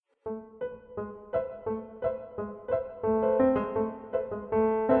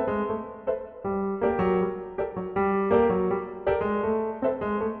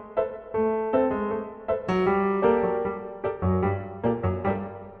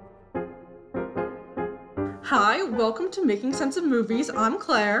Hi, welcome to Making Sense of Movies. I'm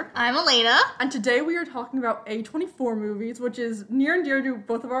Claire. I'm Elena. And today we are talking about A24 movies, which is near and dear to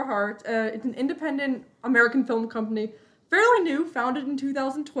both of our hearts. It's an independent American film company, fairly new, founded in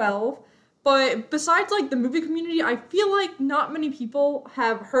 2012. But besides, the movie community, I feel like not many people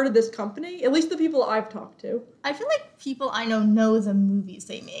have heard of this company, at least the people I've talked to. I feel like people I know the movies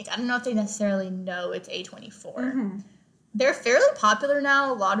they make. I don't know if they necessarily know it's A24. Mm-hmm. They're fairly popular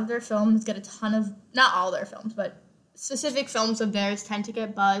now. A lot of their films get a ton of, not all their films, but specific films of theirs tend to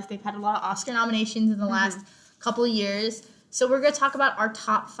get buzz. They've had a lot of Oscar nominations in the last couple of years. So we're going to talk about our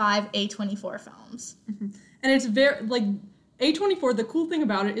top 5 A24 films. Mm-hmm. And it's very, A24, the cool thing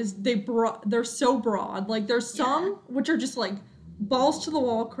about it is they're so broad. There's some which are just, balls to the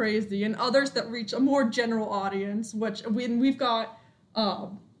wall crazy, and others that reach a more general audience, which we've got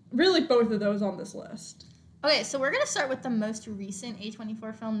really both of those on this list. Okay, so we're going to start with the most recent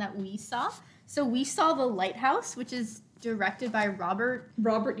A24 film that we saw. So we saw The Lighthouse, which is directed by Robert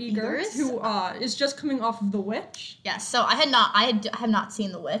Eggers, who is just coming off of The Witch. Yeah, so I have not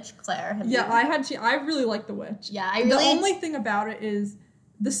seen The Witch. Claire, have you? I really like The Witch. Yeah, The only thing about it is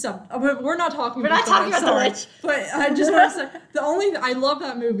the we're not talking about The Witch. But I just want to say, I love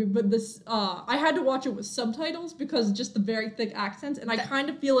that movie, but I had to watch it with subtitles because of just the very thick accents, and I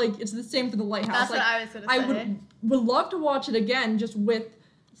kind of feel like it's the same for The Lighthouse. That's what I was going to say. I would love to watch it again just with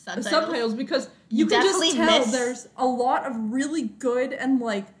subtitles because you can just tell there's a lot of really good and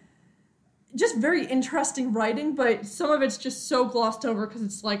just very interesting writing, but some of it's just so glossed over because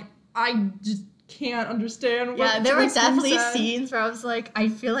it's I just can't understand what there were definitely scenes where I was like, I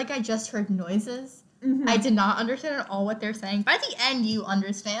feel like I just heard noises. Mm-hmm. I did not understand at all what they're saying. By the end, you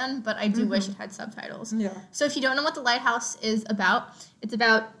understand, but I do wish it had subtitles. Yeah. So if you don't know what The Lighthouse is about, it's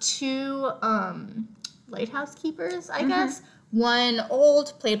about two lighthouse keepers, I guess. One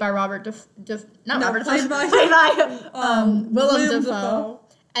old, played by Willem Dafoe.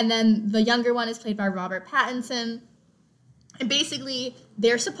 And then the younger one is played by Robert Pattinson. And basically,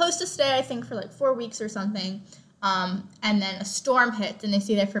 they're supposed to stay, I think, for 4 weeks or something. And then a storm hits, and they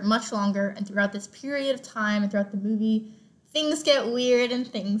stay there for much longer. And throughout this period of time, and throughout the movie, things get weird and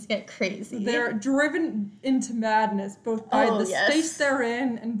things get crazy. They're driven into madness, both by the space they're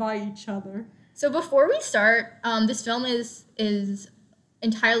in and by each other. So before we start, this film is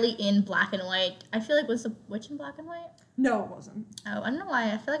entirely in black and white. I feel like, was The Witch in black and white? No, it wasn't. Oh, I don't know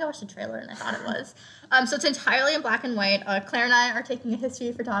why. I feel like I watched the trailer and I thought it was. So it's entirely in black and white. Claire and I are taking a history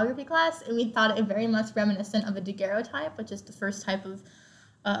of photography class, and we thought it very much reminiscent of a daguerreotype, which is the first type of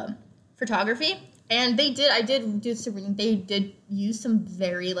photography. And I did do some reading. They did use some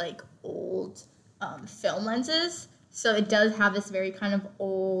very, old film lenses. So it does have this very kind of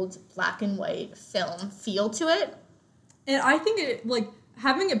old black and white film feel to it. And I think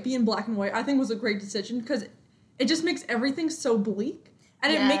having it be in black and white, I think was a great decision because it just makes everything so bleak,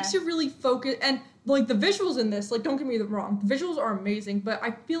 and it makes you really focus. And the visuals in this, don't get me wrong, the visuals are amazing, but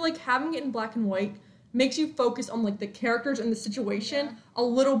I feel like having it in black and white makes you focus on the characters and the situation a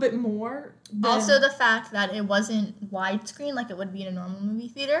little bit more. Also, the fact that it wasn't widescreen like it would be in a normal movie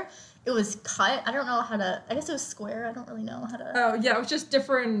theater. It was cut. I don't know how to. I guess it was square. I don't really know how to. Oh yeah, it was just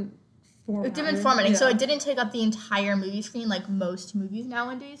different. Different formatting. Yeah. So it didn't take up the entire movie screen like most movies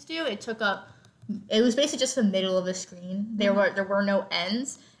nowadays do. It took up. It was basically just the middle of the screen. There were no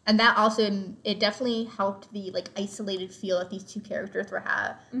ends, and that also it definitely helped the isolated feel that these two characters were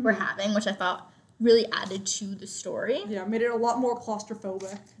having, which I thought really added to the story. Yeah, made it a lot more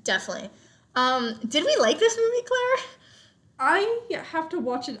claustrophobic. Definitely. Did we like this movie, Claire? I have to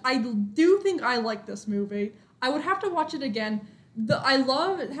watch it. I do think I like this movie. I would have to watch it again. I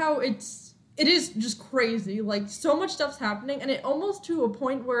love how it is just crazy. So much stuff's happening, and it almost to a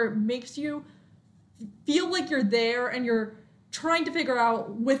point where it makes you feel like you're there and you're trying to figure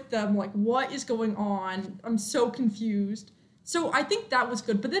out with them, what is going on. I'm so confused. So I think that was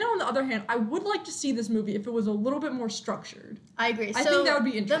good. But then on the other hand, I would like to see this movie if it was a little bit more structured. I agree. I think that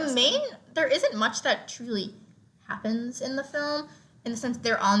would be interesting. There isn't much that truly happens in the film. In the sense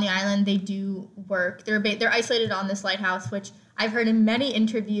they're on the island, they do work. They're isolated on this lighthouse, which I've heard in many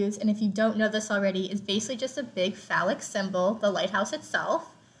interviews, and if you don't know this already, is basically just a big phallic symbol, the lighthouse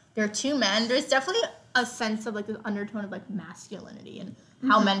itself. There are two men. There's definitely a sense of this undertone of masculinity and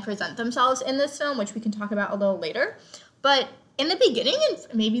how men present themselves in this film, which we can talk about a little later. But in the beginning, and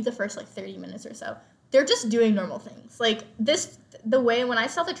maybe the first 30 minutes or so, they're just doing normal things. The way when I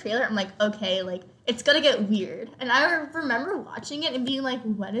saw the trailer, I'm okay, it's gonna get weird. And I remember watching it and being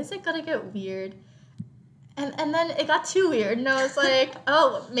when is it gonna get weird? And then it got too weird, and I was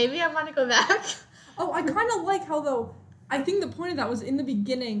oh, maybe I want to go back. Oh, I kind of like how, though, I think the point of that was in the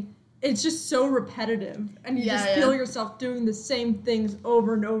beginning, it's just so repetitive, and you just feel yourself doing the same things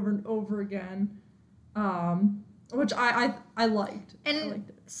over and over and over again, which I liked. And I liked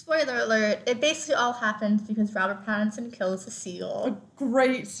it. Spoiler alert, it basically all happens because Robert Pattinson kills a seal. A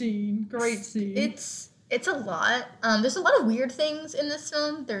great scene. It's a lot. There's a lot of weird things in this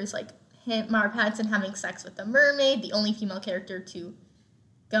film. There's like Robert Pattinson having sex with a mermaid, the only female character to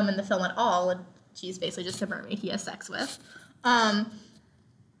come in the film at all, and she's basically just a mermaid he has sex with.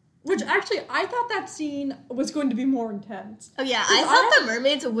 Which actually, I thought that scene was going to be more intense. Oh yeah, I thought the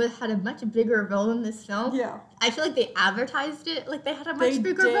mermaids had a much bigger role in this film. Yeah. I feel like they advertised it like they had a much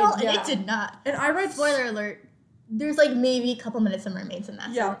bigger role, and it did not. And I read... Spoiler alert, there's like maybe a couple minutes of mermaids in that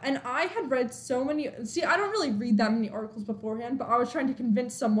scene. Yeah, and I had read so many... See, I don't really read that many articles beforehand, but I was trying to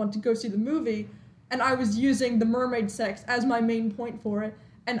convince someone to go see the movie, and I was using the mermaid sex as my main point for it.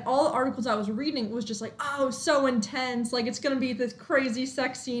 And all the articles I was reading was just like, oh, so intense. Like, it's going to be this crazy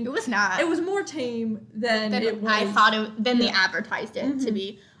sex scene. It was not. It was more tame than it was. I thought than they advertised it to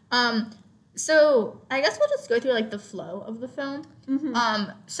be. So, I guess we'll just go through, like, the flow of the film.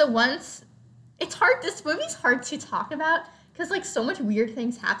 So once... This movie's hard to talk about because, like, so much weird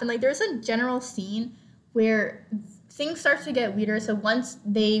things happen. Like, there's a general scene where things start to get weirder. So once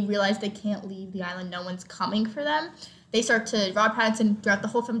they realize they can't leave the island, no one's coming for them. They start to, Rob Pattinson throughout the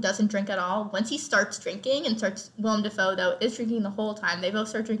whole film doesn't drink at all. Once he starts drinking and Willem Dafoe, though, is drinking the whole time, they both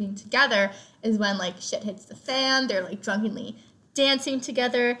start drinking together, is when, like, shit hits the fan. They're, like, drunkenly dancing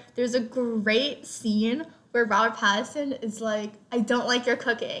together. There's a great scene where Robert Pattinson is like, I don't like your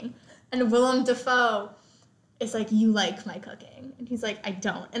cooking. And Willem Dafoe is like, you like my cooking. And he's like, I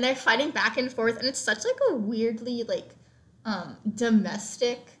don't. And they're fighting back and forth, and it's such, like, a weirdly, like,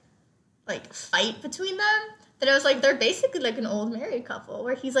 domestic, like, fight between them. That I was like, they're basically like an old married couple,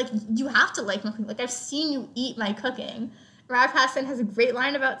 where he's like, you have to like my cooking. Like, I've seen you eat my cooking. Robert Pattinson has a great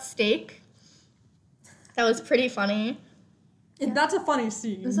line about steak. That was pretty funny. That's a funny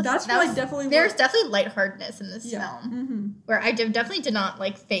scene. There's definitely lightheartedness in this film, where I definitely did not,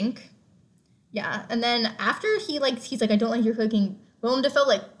 like, think. Yeah, and then after he's like, I don't like your cooking, Willem Dafoe,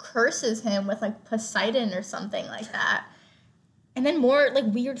 like, curses him with, like, Poseidon or something like that. And then more, like,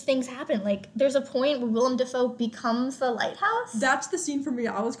 weird things happen. Like, there's a point where Willem Dafoe becomes the lighthouse. That's the scene for me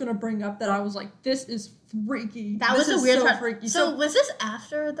I was going to bring up that I was like, this is freaky. That was a weird so freaky. So was this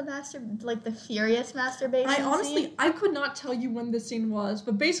after the furious masturbation scene? I could not tell you when this scene was,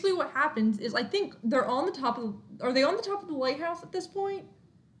 but basically what happens is I think they're on the top of... Are they on the top of the lighthouse at this point?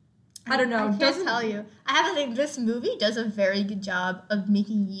 I don't know. I can't tell you. I have to think this movie does a very good job of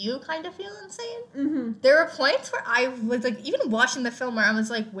making you kind of feel insane. There were points where I was like, even watching the film, where I was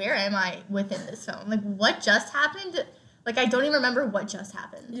like, where am I within this film? Like, what just happened? Like, I don't even remember what just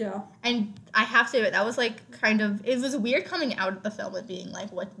happened. Yeah. And I have to, that was like kind of, it was weird coming out of the film and being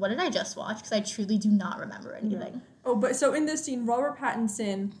like, what did I just watch? Because I truly do not remember anything. Yeah. Oh, but so in this scene, Robert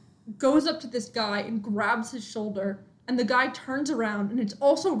Pattinson goes up to this guy and grabs his shoulder. And the guy turns around, and it's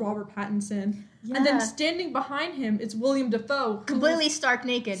also Robert Pattinson. Yeah. And then standing behind him is Willem Dafoe. Completely stark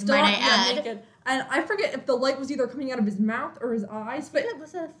naked, might I add. Naked. And I forget if the light was either coming out of his mouth or his eyes. But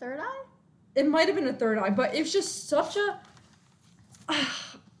was it a third eye? It might have been a third eye, but it's just such a...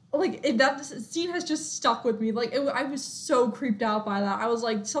 that scene has just stuck with me. Like, I was so creeped out by that. I was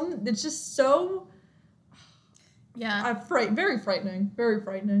like, it's just so... Yeah. Very frightening. Very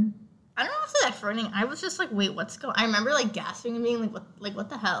frightening. I don't know if it's that frightening. I was just like, wait, what's going on? I remember, like, gasping and being like, what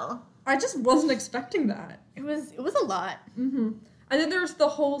the hell? I just wasn't expecting that. It was a lot. And then there's the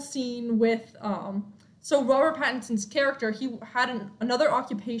whole scene with, so Robert Pattinson's character, he had another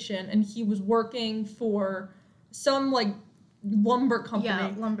occupation, and he was working for some, like, lumber company.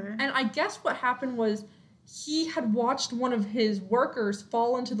 Yeah, lumber. And I guess what happened was he had watched one of his workers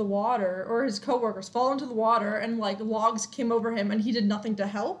fall into the water, or his coworkers fall into the water, and, like, logs came over him, and he did nothing to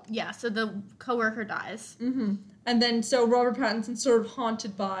help. Yeah, so the coworker dies. And then, so Robert Pattinson's sort of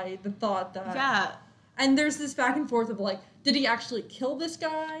haunted by the thought that... Yeah. And there's this back and forth of, like, did he actually kill this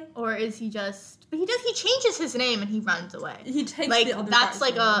guy? Or is he just... But he changes his name and he runs away. He takes like, the other that's, guy's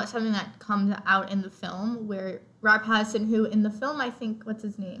like, name. something that comes out in the film, where Robert Pattinson, who, in the film, I think, what's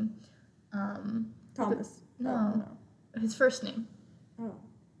his name? Thomas. No. His first name. Oh.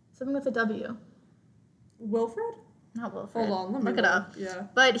 Something with a W. Wilfred? Not Wilfred. Hold on, let me look it up. Yeah.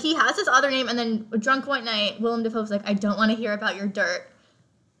 But he has this other name, and then a drunk one night, Willem Dafoe's like, I don't want to hear about your dirt.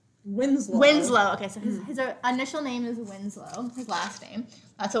 Winslow. Okay, so his initial name is Winslow, his last name.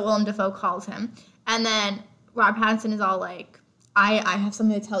 That's what Willem Dafoe calls him. And then Rob Pattinson is all like, I have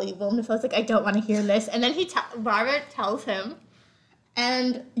something to tell you. Willem Dafoe's like, I don't want to hear this. And then Robert tells him.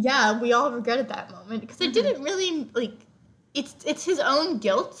 And yeah, we all regretted that moment because it didn't really, like, it's his own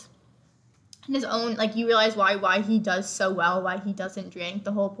guilt his own, like, you realize why he does so well, why he doesn't drink.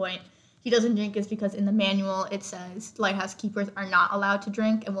 The whole point he doesn't drink is because in the manual it says lighthouse keepers are not allowed to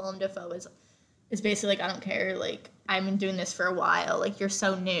drink, and Willem Dafoe is basically like, I don't care, like, I've been doing this for a while, like, you're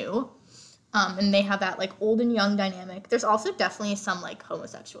so new. And they have that, like, old and young dynamic. There's also definitely some, like,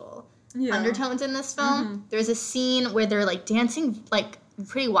 homosexual undertones in this film. Mm-hmm. There's a scene where they're, like, dancing, like,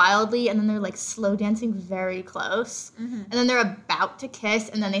 pretty wildly, and then they're, like, slow dancing very close. Mm-hmm. And then they're about to kiss,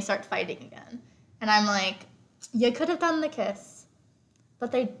 and then they start fighting again. And I'm like, you could have done the kiss.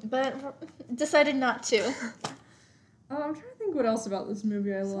 But decided not to. I'm trying to think what else about this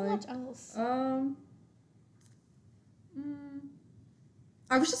movie I like. So much else.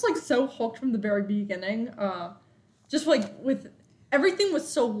 I was just, like, so hooked from the very beginning. Just, like, with... Everything was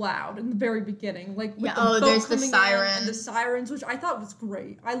so loud in the very beginning. Like, with the boat there's coming the siren. in and the sirens, which I thought was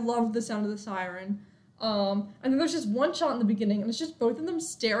great. I loved the sound of the siren. And then there's just one shot in the beginning, and it's just both of them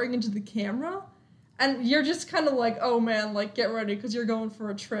staring into the camera. And you're just kind of like, oh, man, like, get ready, because you're going for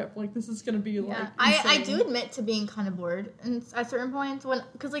a trip. Like, this is going to be, like, insane. I do admit to being kind of bored at certain points.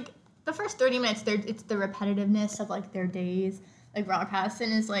 Because, like, the first 30 minutes, it's the repetitiveness of, like, their days. Like, Robert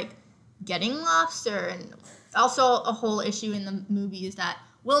Pattinson is, like, getting lobster. And also a whole issue in the movie is that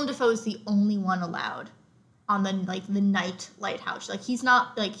Willem Dafoe is the only one allowed on the, like, the night lighthouse. Like, he's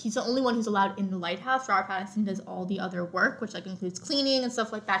not, like, he's the only one who's allowed in the lighthouse. Robert Pattinson does all the other work, which, like, includes cleaning and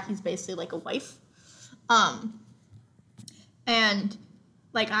stuff like that. He's basically, like, a wife. And,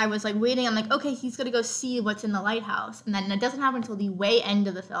 like, I was, like, waiting. I'm like, okay, he's gonna go see what's in the lighthouse. And then it doesn't happen until the way end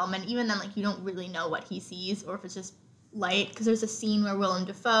of the film. And even then, like, you don't really know what he sees or if it's just light, because there's a scene where Willem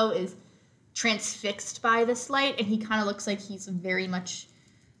Dafoe is transfixed by this light, and he kind of looks like he's very much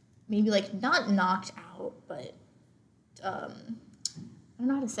maybe, like, not knocked out, but I don't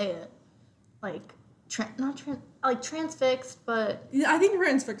know how to say it, like transfixed, but yeah, I think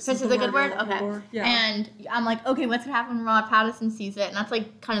transfixed is a good word. Okay, yeah. And I'm like, okay, what's gonna happen when Robert Pattinson sees it? And that's,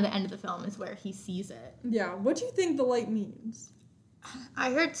 like, kind of the end of the film is where he sees it. Yeah. What do you think the light means?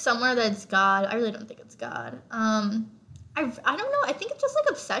 I heard somewhere that it's God. I really don't think it's God. I don't know. I think it's just, like,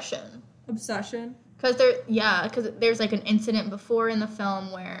 obsession. Obsession? Because there's, like, an incident before in the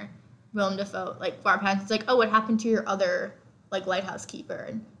film where Willem Dafoe, like, Robert Pattinson's like, oh, what happened to your other, like, lighthouse keeper?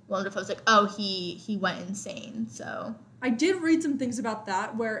 And Willem Dafoe's like, oh, he went insane, so. I did read some things about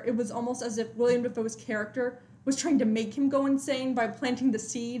that where it was almost as if William Dafoe's character was trying to make him go insane by planting the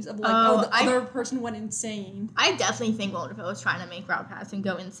seeds of, like, other person went insane. I definitely think Willem Dafoe was trying to make Robert Pattinson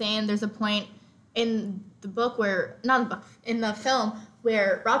go insane. There's a point in the book where, not in the book, in the film,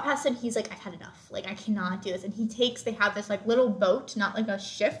 where Rob Pattinson, he's like, I've had enough. Like, I cannot do this. And they have this, like, little boat, not like a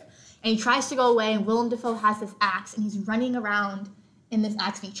ship, and he tries to go away, and Willem Dafoe has this axe, and he's running around in this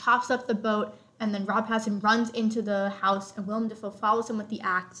axe, and he chops up the boat, and then Rob Pattinson runs into the house, and Willem Dafoe follows him with the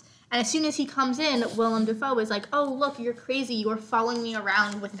axe. And as soon as he comes in, Willem Dafoe is like, oh, look, you're crazy. You're following me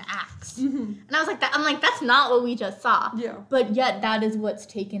around with an axe. Mm-hmm. And I was like, that's not what we just saw. Yeah. But yet that is what's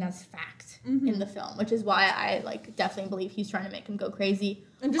taken as fact in the film, which is why I, like, definitely believe he's trying to make him go crazy.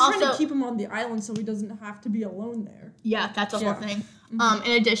 And just trying to keep him on the island so he doesn't have to be alone there. Yeah, that's the whole thing. Mm-hmm.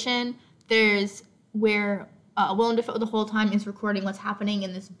 In addition, there's where Willem Dafoe the whole time is recording what's happening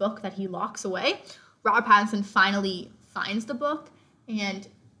in this book that he locks away. Robert Pattinson finally finds the book, and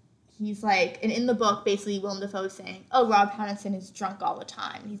he's like, and in the book, basically, Willem Dafoe is saying, oh, Rob Pattinson is drunk all the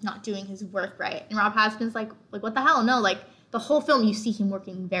time. He's not doing his work right. And Rob Pattinson's like, what the hell? No, like, the whole film, you see him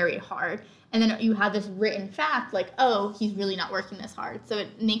working very hard. And then you have this written fact, like, oh, he's really not working this hard. So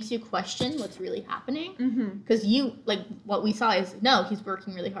it makes you question what's really happening. Because what we saw is, no, he's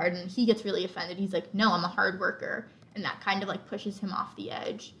working really hard. And he gets really offended. He's like, no, I'm a hard worker. And that kind of, like, pushes him off the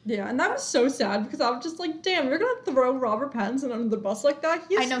edge. Yeah, and that was so sad because I was just like, damn, you're going to throw Robert Pattinson under the bus like that?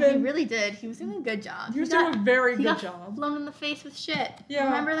 He really did. He was doing a good job. He was doing a very good job. He got blown in the face with shit. Yeah.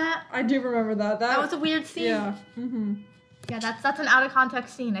 Remember that? I do remember that. That was a weird scene. Yeah. Mm-hmm. Yeah, that's an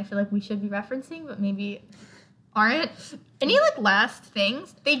out-of-context scene I feel like we should be referencing, but maybe aren't. Any, like, last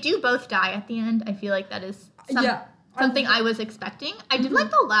things? They do both die at the end. I feel like that is something I was expecting. I did like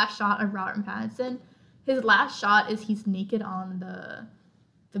the last shot of Robert Pattinson. His last shot is he's naked on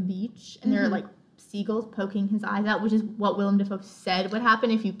the beach, and there are, like, seagulls poking his eyes out, which is what Willem Dafoe said would happen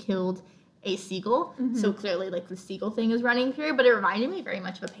if you killed a seagull. So clearly, like, the seagull thing is running through, but it reminded me very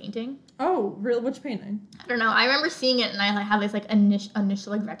much of a painting. Oh, really? Which painting? I don't know. I remember seeing it, and I had this, like,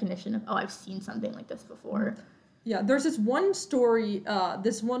 initial like, recognition of, oh, I've seen something like this before. Yeah, there's this one story,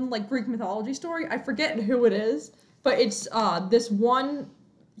 this one, like, Greek mythology story. I forget who it is, but it's this one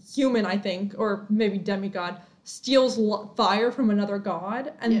human, I think, or maybe demigod, steals fire from another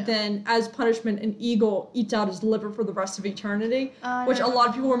god, and then as punishment, an eagle eats out his liver for the rest of eternity, which a lot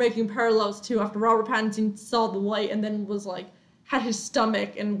of people were making parallels to after Robert Pattinson saw the light and then was like, had his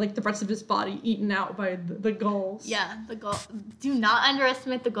stomach and like the rest of his body eaten out by the gulls. Yeah, the gull. Do not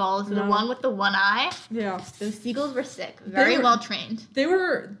underestimate the gulls. No. The one with the one eye. Yeah, those seagulls were sick. Very well trained. They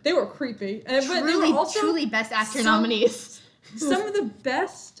were creepy. And they were also truly best actor nominees. Some of the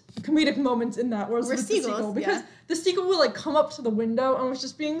best comedic moments in that was with the seagull, because the seagull would like come up to the window and was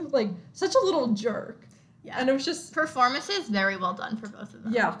just being like such a little jerk. Yeah. And it was just... Performances, very well done for both of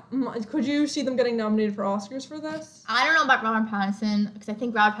them. Yeah. Could you see them getting nominated for Oscars for this? I don't know about Robert Pattinson, because I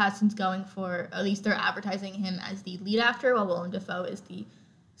think Robert Pattinson's going for... At least they're advertising him as the lead actor, while Willem Dafoe is the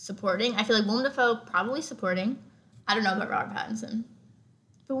supporting. I feel like Willem Dafoe probably supporting. I don't know about Robert Pattinson.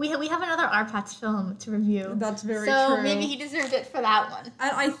 But we have another RPATS film to review. That's very true. So maybe he deserved it for that one.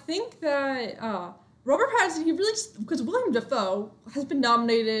 And I think that... Robert Pattinson, he really... Because Willem Dafoe has been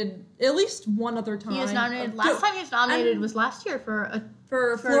nominated at least one other time. He was nominated... Last time he was nominated was last year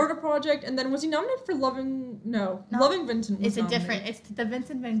for Florida Project, and then was he nominated for Loving Vincent was nominated. It's the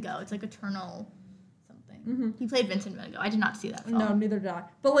Vincent Van Gogh. It's like Eternal something. Mm-hmm. He played Vincent Van Gogh. I did not see that film. No, neither did I.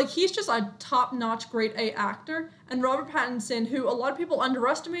 But, like, he's just a top-notch, grade-A actor, and Robert Pattinson, who a lot of people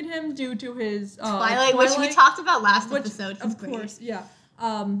underestimate him due to his... Twilight, which we talked about last episode. Of course, yeah.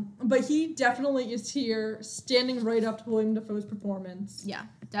 But he definitely is here, standing right up to William Dafoe's performance. Yeah,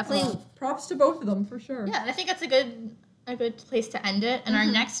 definitely. Props to both of them, for sure. Yeah, and I think that's a good place to end it. And our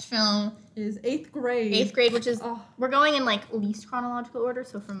next film is 8th Grade. 8th Grade, which is we're going in like least chronological order,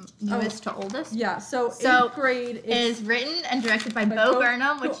 so from newest to oldest. Yeah, so 8th Grade is written and directed by Bo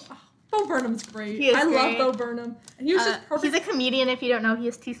Burnham, which. Bo Burnham's great. I love Bo Burnham. And he was just perfect. He's a comedian, if you don't know. He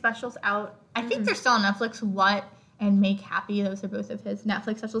has 2 specials out. I think they're still on Netflix. What and Make Happy. Those are both of his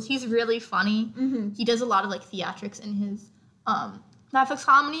Netflix specials. He's really funny. Mm-hmm. He does a lot of like theatrics in his Netflix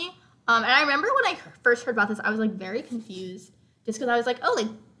comedy. And I remember when I first heard about this, I was like very confused, just because I was like, oh, like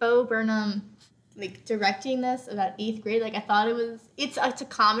Bo Burnham, like directing this about 8th grade. Like I thought it's a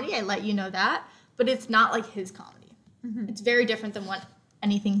comedy. I let you know that, but it's not like his comedy. Mm-hmm. It's very different than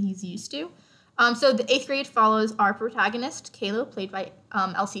anything he's used to. So the 8th Grade follows our protagonist, Kayla, played by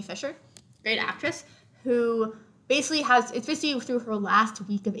Elsie Fisher, great actress, who basically it's basically through her last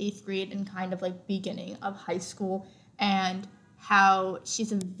week of 8th grade and kind of like beginning of high school, and how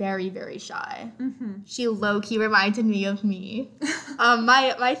she's very, very shy. Mm-hmm. She low-key reminded me of me.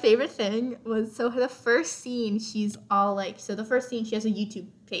 My favorite thing was, so the first scene, she's all like, the first scene, she has a YouTube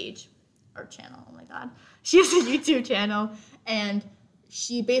page, or channel, oh my god. She has a YouTube channel, and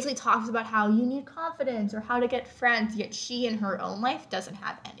she basically talks about how you need confidence or how to get friends, yet she in her own life doesn't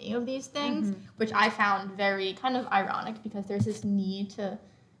have any of these things, which I found very kind of ironic, because there's this need to,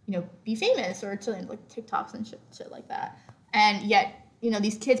 be famous or to like TikToks and shit like that. And yet,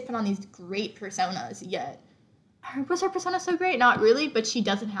 these kids put on these great personas, yet was her persona so great? Not really, but she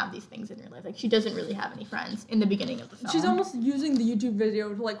doesn't have these things in her life. Like, she doesn't really have any friends in the beginning of the film. She's almost using the YouTube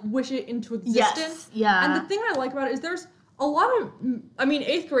video to, like, wish it into existence. Yes, yeah. And the thing I like about it is there's a lot of,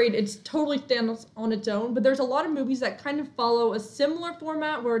 8th grade, it's totally stands on its own, but there's a lot of movies that kind of follow a similar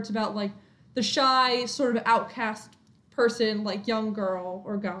format where it's about, like, the shy, sort of outcast person, like, young girl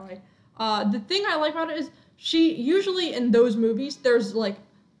or guy. The thing I like about it is she, usually in those movies, there's, like,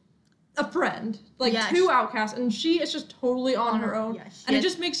 a friend, like, 2 outcasts, and she is just totally on her own, and it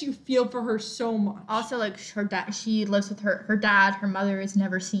just makes you feel for her so much. Also, like, her dad, she lives with her dad, her mother is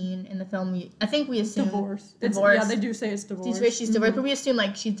never seen in the film. I think we assume... Divorce. Yeah, they do say it's divorce. She's divorced, but we assume,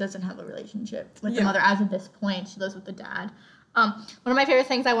 like, she doesn't have a relationship with the mother as of this point. She lives with the dad. One of my favorite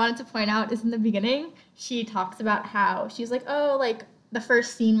things I wanted to point out is in the beginning, she talks about how she's like, oh, like, the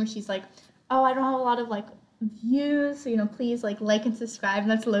first scene where she's like, oh, I don't have a lot of, like, views, so, please, like and subscribe, and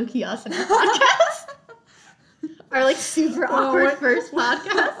that's low-key us in our podcast. Our, like, super awkward first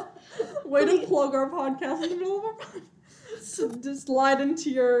podcast. Way to plug our podcast in the middle of our podcast. So just slide into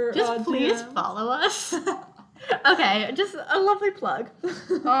your Just please follow us. Okay, just a lovely plug.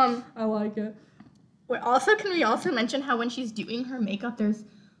 I like it. Can we also mention how when she's doing her makeup, there's,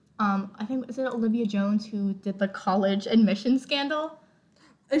 I think, is it Olivia Jones who did the college admission scandal?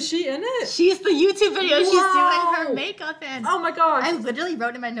 Is she in it? She's the YouTube video she's doing her makeup in. Oh my gosh. I literally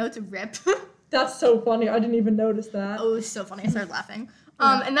wrote in my notes, RIP. That's so funny. I didn't even notice that. Oh, it was so funny. I started laughing.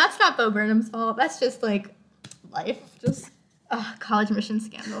 And that's not Bo Burnham's fault. That's just, like, life. Just college admission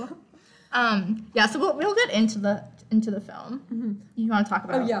scandal. So we'll get into the film. Mm-hmm. You want to talk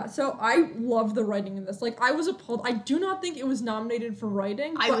about it? Oh, yeah. So I love the writing in this. Like, I was appalled. I do not think it was nominated for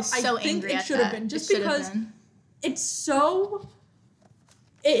writing. I was so angry at that. I think it should have been. Just because it's so...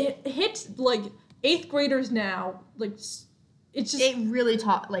 It hits, like, 8th graders now, like, it's just... It really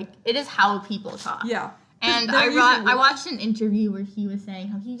it is how people talk. Yeah. And I watched an interview where he was saying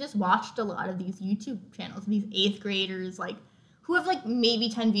how he just watched a lot of these YouTube channels, these 8th graders, like, who have, like, maybe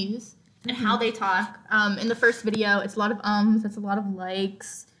 10 views, and how they talk. In the first video, it's a lot of it's a lot of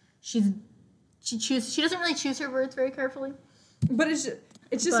likes. She doesn't really choose her words very carefully. But it's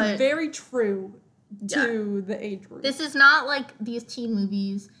just very true to the age group. This is not like these teen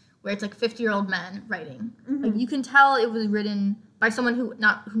movies where it's like 50-year-old men writing. Like, you can tell it was written by someone who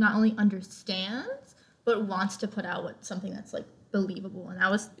not only understands but wants to put out something that's like believable. And that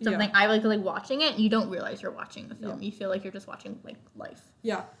was something I like watching it. You don't realize you're watching the film. You feel like you're just watching like life.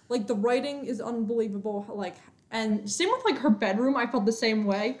 Yeah, like the writing is unbelievable. Like, and same with like her bedroom. I felt the same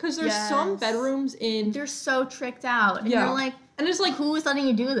way because there's some bedrooms they're so tricked out. And you're like, and it's like, who is letting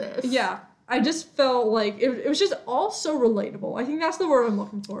you do this? Yeah. I just felt like it was just all so relatable. I think that's the word I'm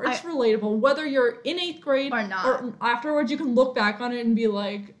looking for. It's relatable. Whether you're in 8th grade or not. Or afterwards, you can look back on it and be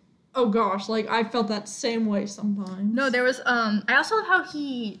like, oh gosh, like I felt that same way sometimes. No, there was, I also love how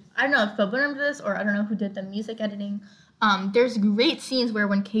I don't know if Bob did this or I don't know who did the music editing. There's great scenes where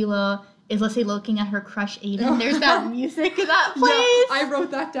when Kayla is, let's say, looking at her crush Aiden, there's that music that plays. Yeah, I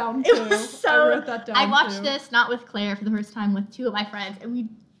wrote that down too. It was so, I wrote that down I watched this, not with Claire, for the first time with 2 of my friends, and we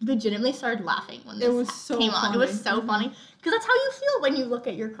legitimately started laughing when this came on. It was so funny. Because that's how you feel when you look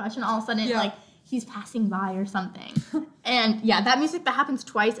at your crush and all of a sudden, like, he's passing by or something. And, that music, that happens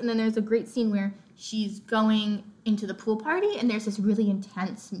twice. And then there's a great scene where she's going into the pool party, and there's this really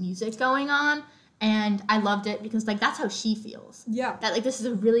intense music going on. And I loved it because, like, that's how she feels. Yeah. That, like, this is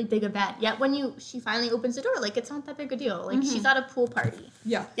a really big event. Yet when she finally opens the door, like, it's not that big a deal. Like, she's at a pool party.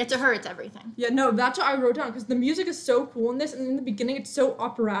 Yeah. Yet to her, it's everything. Yeah, no, that's what I wrote down because the music is so cool in this. And in the beginning, it's so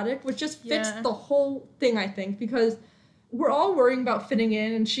operatic, which just fits the whole thing, I think, because we're all worrying about fitting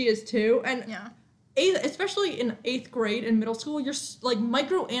in, and she is too. And especially in 8th grade and middle school, you're, like,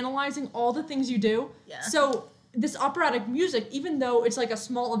 micro-analyzing all the things you do. Yeah. So this operatic music, even though it's like a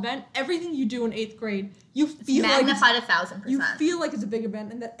small event, everything you do in 8th grade, you feel like magnified 1,000%. You feel like it's a big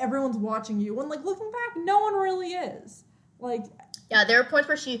event and that everyone's watching you. When, like, looking back, no one really is. Like, yeah, there are points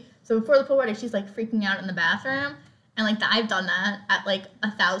where so before the pool party, she's like freaking out in the bathroom, and like I've done that at like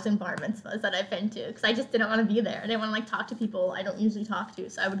 1,000 bar mitzvahs that I've been to because I just didn't want to be there. I didn't want to like talk to people I don't usually talk to,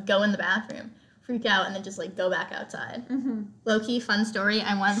 so I would go in the bathroom, freak out, and then just like go back outside. Low key fun story.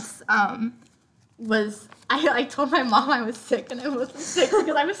 I once I told my mom I was sick, and I wasn't sick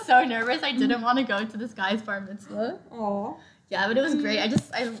because I was so nervous. I didn't want to go to this guy's bar mitzvah. Aww. Yeah, but it was great.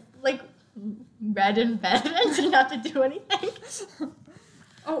 I like read in bed and didn't have to do anything.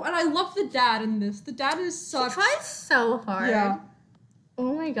 Oh, and I love the dad in this. The dad is such... He tries so hard. Yeah.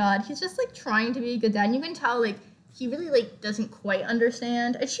 Oh my god, he's just like trying to be a good dad. And you can tell like he really like doesn't quite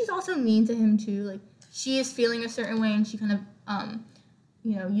understand. And she's also mean to him too. Like she is feeling a certain way, and she kind of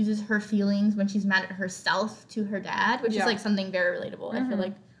uses her feelings when she's mad at herself to her dad, which is like something very relatable. I feel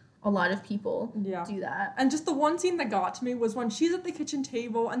like a lot of people do that. And just the one scene that got to me was when she's at the kitchen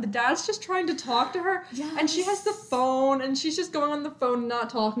table and the dad's just trying to talk to her. Yes. And she has the phone and she's just going on the phone and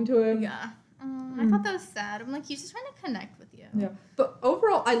not talking to him. Yeah. I thought that was sad. I'm like, he's just trying to connect with you. Yeah. But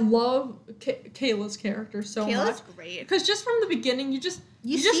overall, I love Kayla's charter so much. Kayla's great. Because just from the beginning, you just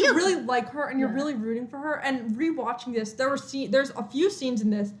really like her and you're really rooting for her. And rewatching this, there's a few scenes in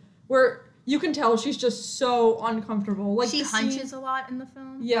this where you can tell she's just so uncomfortable. Like she hunches a lot in the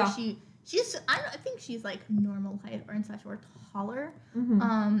film. Yeah. I think she's like normal height or in such or taller.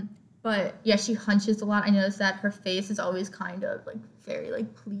 But yeah, she hunches a lot. I noticed that her face is always kind of like very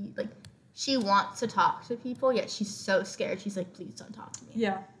like please like she wants to talk to people, yet she's so scared. She's like, please don't talk to me.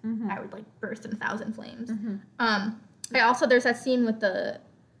 Yeah. I would like burst in 1,000 flames. There's that scene with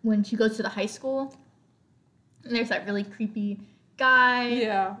when she goes to the high school, and there's that really creepy guy.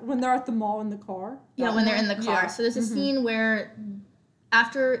 Yeah, when they're at the mall in the car. Yeah, when they're in the car. Yeah. So there's a scene where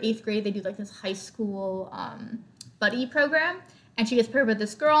after 8th grade, they do like this high school buddy program, and she gets paired with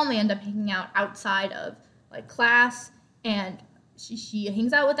this girl, and they end up hanging out outside of like class, and she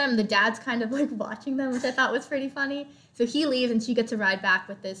hangs out with them. The dad's kind of like watching them, which I thought was pretty funny. So he leaves, and she gets a ride back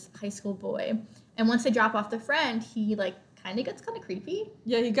with this high school boy. And once they drop off the friend, he like kind of gets kind of creepy.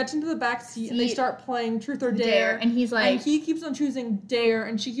 Yeah, he gets into the back seat and they start playing Truth or Dare. And he's like... And he keeps on choosing Dare,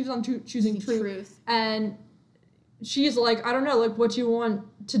 and she keeps on choosing Truth. And she's like, I don't know, like, what you want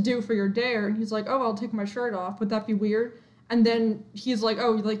to do for your Dare? And he's like, oh, I'll take my shirt off. Would that be weird? And then he's like,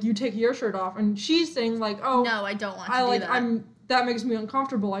 oh, like, you take your shirt off. And she's saying, like, oh... No, I don't want to do that. That makes me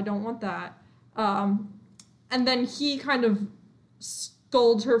uncomfortable. I don't want that. And then he kind of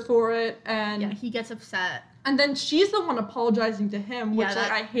scolds her for it. And yeah, he gets upset. And then she's the one apologizing to him, which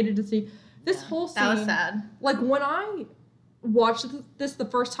I hated to see. This whole scene, that was sad. Like, when I watched this the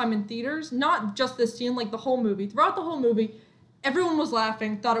first time in theaters, not just this scene, like the whole movie, throughout the whole movie, everyone was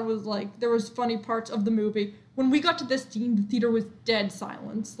laughing, thought it was like, there was funny parts of the movie. When we got to this scene, the theater was dead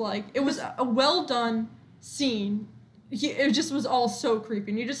silence. Like, it was a well done scene. It just was all so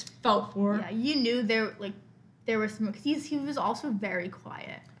creepy, and you just felt for it. Yeah, you knew there was some, because he was also very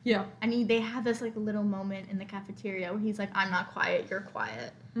quiet. Yeah. And they had this like little moment in the cafeteria where he's like, I'm not quiet, you're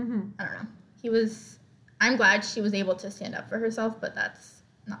quiet. Mm-hmm. I don't know. I'm glad she was able to stand up for herself, but that's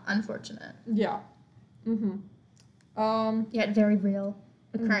not unfortunate. Yeah. Mm-hmm. Yeah, very real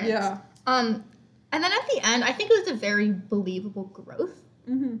occurrence. Yeah. And then at the end, I think it was a very believable growth.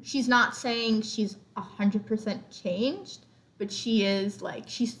 Mm-hmm. She's not saying she's 100% changed, but she is like,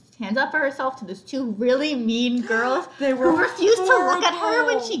 she stands up for herself to those two really mean girls who refused to look at her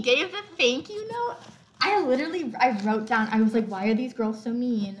when she gave the thank you note. I wrote down, I was like, why are these girls so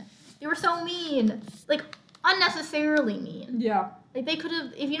mean? They were so mean. Like, unnecessarily mean. Yeah. Like, they could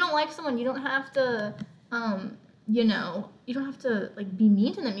have, if you don't like someone, you don't have to, you don't have to, like, be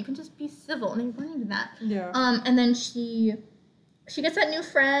mean to them. You can just be civil, and they weren't even that. Yeah. And then she gets that new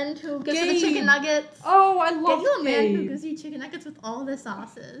friend who gives her the chicken nuggets. Oh, I love Give you a man who Gabe. gives you chicken nuggets with all the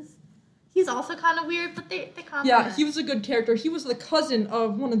sauces. He's also kind of weird, but they complement. Yeah, he was a good character. He was the cousin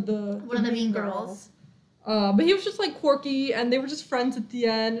of one of the mean girls. But he was just, like, quirky, and they were just friends at the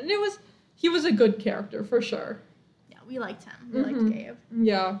end, and he was a good character, for sure. Yeah, we liked him. We liked Gabe.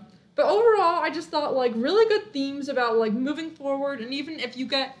 Yeah. But overall, I just thought, like, really good themes about, like, moving forward, and even if you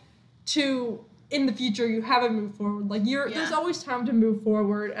get to, in the future, you haven't moved forward, like, there's always time to move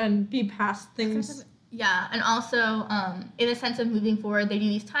forward and be past things. Yeah, and also, in a sense of moving forward, they do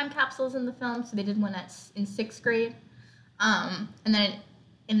these time capsules in the film, so they did one in 6th grade, and then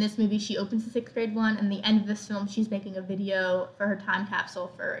in this movie, she opens the 6th grade one, and the end of this film, she's making a video for her time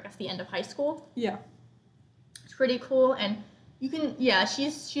capsule for, I guess, the end of high school. Yeah. It's pretty cool, and you can,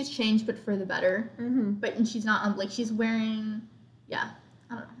 she's changed, but for the better. Mm-hmm. And she's not, like, she's wearing, I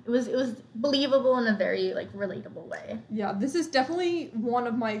don't know. It was believable in a very, like, relatable way. Yeah, this is definitely one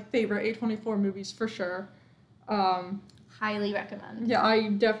of my favorite A24 movies, for sure. Highly recommend. Yeah, I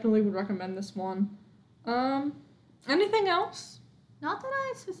definitely would recommend this one. Anything else? Not that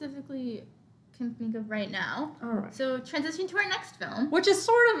I specifically can think of right now. All right. So, transition to our next film. Which is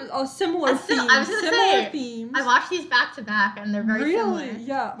sort of a similar theme. I was going to say, themes. I watched these back to back, and they're very similar. Really?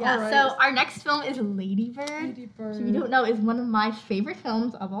 Yeah, Yeah, all right. so our next film is Lady Bird. Lady Bird. Which, if you don't know, is one of my favorite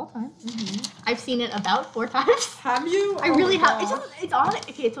films of all time. Mm-hmm. I've seen it about 4 times. Have you? I really have. It's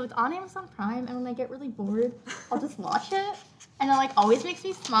on Amazon Prime, and when I get really bored, I'll just watch it, and it, like, always makes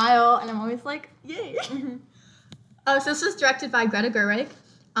me smile, and I'm always like, yay. Mm-hmm. So this was directed by Greta Gerwig.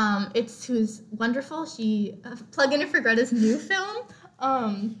 Who's wonderful. She plug in it for Greta's new film,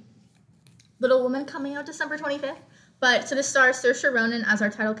 Little Woman, coming out December 25th. But so this stars Saoirse Ronan as our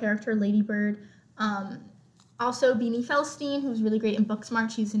title character, Lady Bird. Also Beanie Feldstein, who's really great in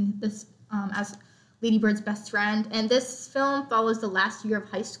Booksmart. She's in this as Lady Bird's best friend. And this film follows the last year of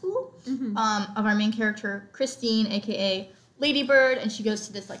high school of our main character, Christine, aka Lady Bird, and she goes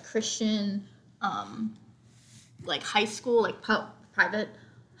to this, like, Christian like, high school, like, private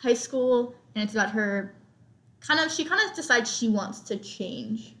high school, and it's about her she kind of decides she wants to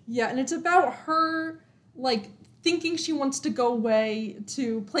change. Yeah, and it's about her, like, thinking she wants to go away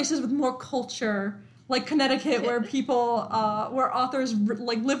to places with more culture, like Connecticut, where people, where authors,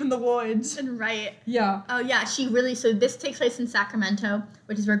 like, live in the woods. And right. Yeah. Oh, yeah, so this takes place in Sacramento,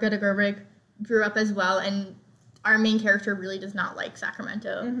 which is where Greta Gerwig grew up as well, and our main character really does not like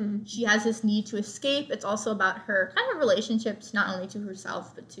Sacramento. Mm-hmm. She has this need to escape. It's also about her kind of relationships, not only to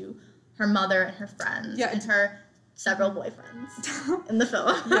herself, but to her mother and her friends, and her several boyfriends in the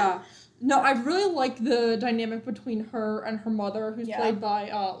film. Yeah. No, I really like the dynamic between her and her mother, who's played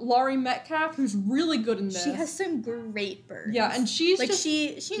by Laurie Metcalf, who's really good in this. She has some great burns. Yeah, and she's like,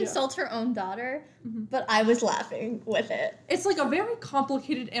 she insults her own daughter, but I was laughing with it. It's, like, a very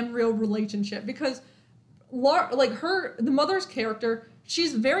complicated and real relationship, because the mother's character,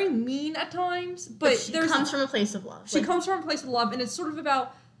 she's very mean at times, but she comes from a place of love. She comes from a place of love, and it's sort of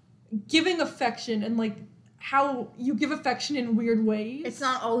about giving affection and, like, how you give affection in weird ways. It's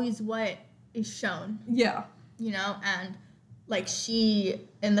not always what is shown. Yeah. And, like,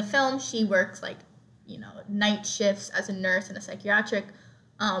 in the film, she works, like, night shifts as a nurse in a psychiatric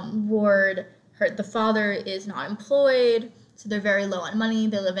ward. The father is not employed, so they're very low on money.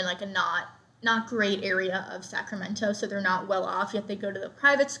 They live in, like, a not great area of Sacramento, so they're not well off, yet they go to the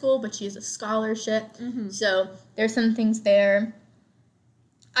private school, but she has a scholarship. So there's some things there.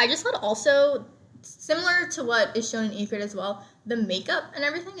 I just thought also, similar to what is shown in 8th grade as well, the makeup and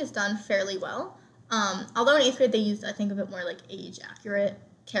everything is done fairly well. Although in 8th grade they used, I think, a bit more like age-accurate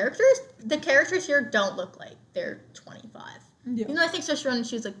characters, the characters here don't look like they're 25. Yeah. Even though I think Saoirse Ronan,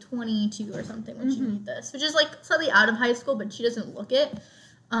 she was like 22 or something when she made this, which is like slightly out of high school, but she doesn't look it.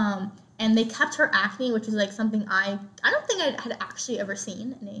 And they kept her acne, which is like something I don't think I had actually ever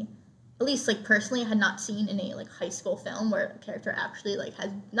seen in a, at least like personally, I had not seen in a like high school film where a character actually like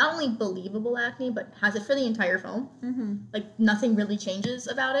has not only believable acne, but has it for the entire film. Mm-hmm. Like nothing really changes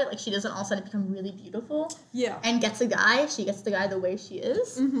about it. Like she doesn't all of a sudden become really beautiful. Yeah. And gets a guy. She gets the guy the way she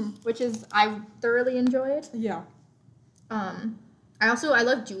is, which is I thoroughly enjoyed. Yeah. I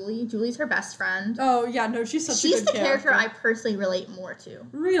love Julie. Julie's her best friend. Oh, yeah, no, she's such a good character. She's the character I personally relate more to.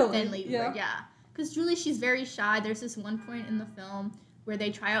 Really? Than Lady Bird, yeah. Because Julie, she's very shy. There's this one point in the film where they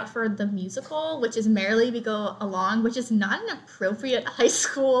try out for the musical, which is Merrily We Go Along, which is not an appropriate high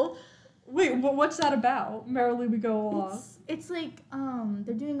school. Wait, what's that about? Merrily We Go Along? It's like,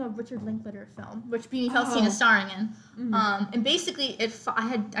 they're doing a Richard Linklater film, which Beanie Feldstein is starring in. Mm-hmm. And basically,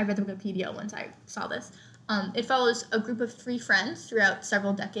 I read the Wikipedia once I saw this. It follows a group of 3 friends throughout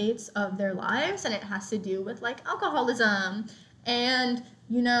several decades of their lives, and it has to do with like alcoholism and,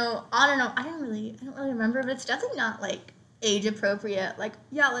 you know, on and on. I don't really remember, but it's definitely not like age appropriate. Like,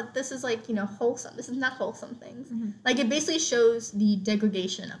 yeah, like, this is like, you know, wholesome. This is not wholesome things. Mm-hmm. Like, it basically shows the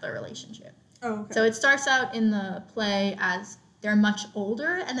degradation of the relationship. Oh, okay. So it starts out in the play as they're much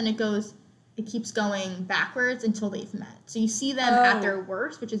older, and then it keeps going backwards until they've met. So you see them at their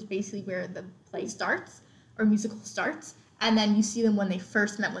worst, which is basically where the play starts. Or musical starts, and then you see them when they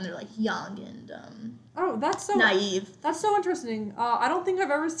first met, when they're like young and that's so naive. That's so interesting. I don't think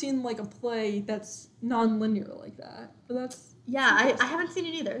I've ever seen like a play that's non-linear like that. But that's I haven't seen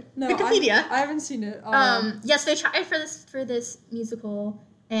it either. No, Wikipedia. I haven't seen it. Yes, they tried for this musical,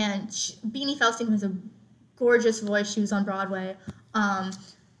 and Beanie Feldstein, who has a gorgeous voice, she was on Broadway.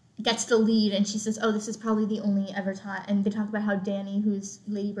 Gets the lead, and she says, oh, this is probably the only ever time. And they talk about how Danny, who's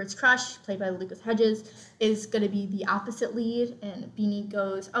Lady Bird's crush, played by Lucas Hedges, is going to be the opposite lead. And Beanie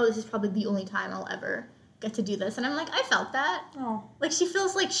goes, oh, this is probably the only time I'll ever get to do this. And I'm like, I felt that. Oh. Like, she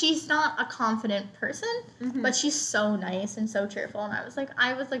feels like she's not a confident person, but she's so nice and so cheerful. And I was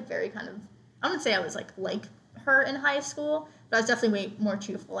like very kind of, I wouldn't say I was like her in high school, but I was definitely way more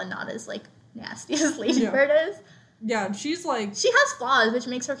cheerful and not as like nasty as Lady Bird is. Yeah, she's like... She has flaws, which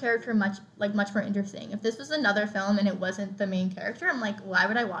makes her character much more interesting. If this was another film and it wasn't the main character, I'm like, why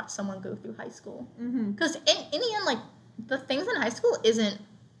would I watch someone go through high school? Because in the end, like, the things in high school isn't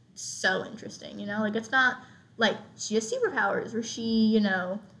so interesting, you know? Like, it's not, like, she has superpowers, or she, you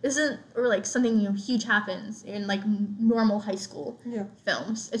know, isn't, or, like, something, you know, huge happens in, like, normal high school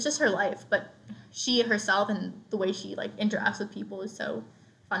films. It's just her life, but she herself and the way she, like, interacts with people is so...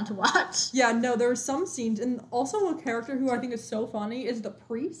 fun to watch. Yeah, no, there are some scenes, and also a character who I think is so funny is the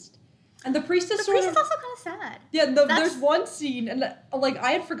priest. And the priest is the priest is also kind of sad. Yeah, there's one scene, and like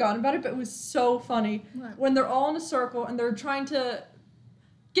I had forgotten about it, but it was so funny. What? When they're all in a circle and they're trying to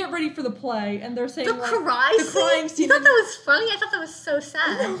get ready for the play, and they're saying the crying scene. You thought that was funny? I thought that was so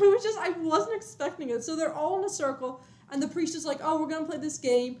sad. It was just, I wasn't expecting it. So they're all in a circle, and the priest is like, oh, we're gonna play this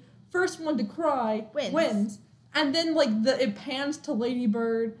game. First one to cry wins. And then, like, it pans to Lady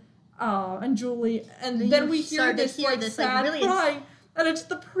Bird and Julie, and then we hear this sad really crying, and it's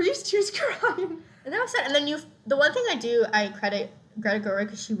the priest who's crying. And that was sad. And then the one thing I credit Greta Gerwig,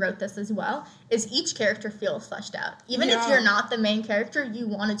 because she wrote this as well, is each character feels fleshed out. Even if you're not the main character, you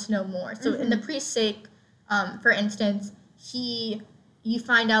wanted to know more. So in the priest's sake, for instance, you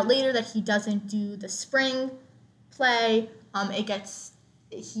find out later that he doesn't do the spring play.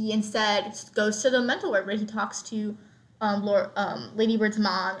 He instead goes to the mental ward where he talks to Lady Bird's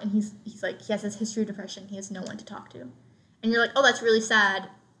mom, and he's like, he has this history of depression. He has no one to talk to. And you're like, oh, that's really sad.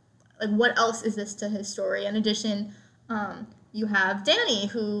 Like, what else is this to his story? In addition, you have Danny,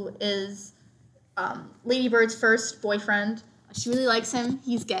 who is Lady Bird's first boyfriend. She really likes him.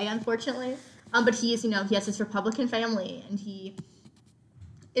 He's gay, unfortunately. But he has this Republican family, and he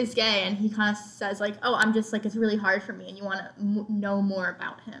is gay, and he kind of says, like, oh, I'm just, like, it's really hard for me, and you want to know more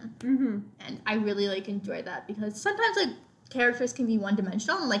about him. Mm-hmm. And I really, like, enjoy that, because sometimes, like, characters can be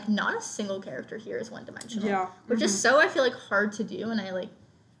one-dimensional, and, like, not a single character here is one-dimensional. Yeah. Which is so, I feel like, hard to do, and it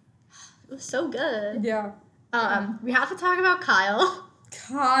was so good. Yeah. We have to talk about Kyle.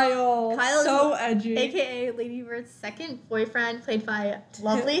 Kyle so edgy. AKA Lady Bird's second boyfriend, played by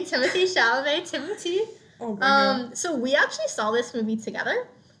lovely Timothy Chalamet. Timothy. Oh, my God. So we actually saw this movie together.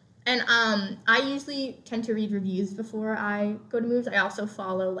 And I usually tend to read reviews before I go to movies. I also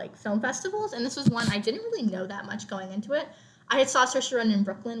follow, like, film festivals, and this was one I didn't really know that much going into it. I had saw Saoirse Ronan in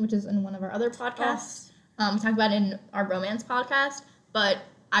Brooklyn, which is in one of our other podcasts. We talked about it in our romance podcast, but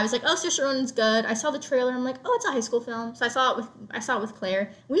I was like, oh, Saoirse Ronan's good. I saw the trailer. I'm like, oh, it's a high school film. So I saw it with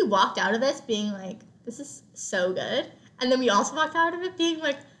Claire. We walked out of this being like, this is so good. And then we also walked out of it being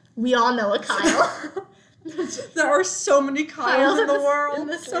like, we all know a Kyle. There are so many Kyles in the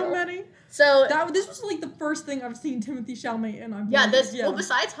world. So many. So this was like the first thing I've seen Timothée Chalamet in. Well,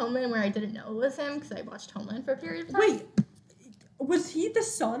 besides Homeland, where I didn't know it was him because I watched Homeland for a period of time. Wait, was he the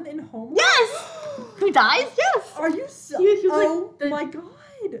son in Homeland? Yes. Who dies? Yes. Are you? My god!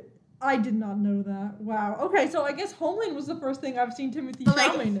 I did not know that. Wow. Okay, so I guess Homeland was the first thing I've seen Timothée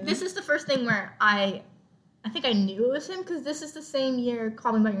Chalamet in. This is the first thing where I think I knew it was him because this is the same year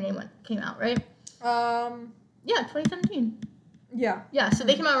Call Me by Your Name came out, right? Yeah, 2017. Yeah. Yeah, so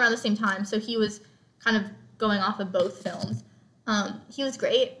they came out around the same time, so he was kind of going off of both films. He was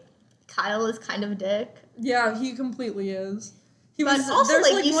great. Kyle is kind of a dick. Yeah, he completely is. But also,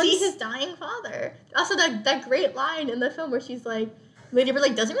 like you see his dying father. Also, that great line in the film where she's like, Lady Bird,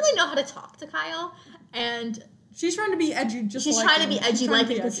 like, doesn't really know how to talk to Kyle, and she's trying to be edgy, she's trying to be edgy like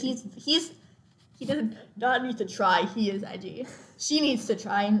him, because he doesn't not need to try, he is edgy. She needs to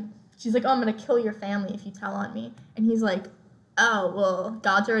try, and she's like, oh, I'm gonna kill your family if you tell on me. And he's like, oh, well,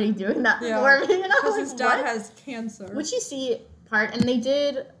 God's already doing that for me. And I was like, his dad has cancer. Which you see part, and they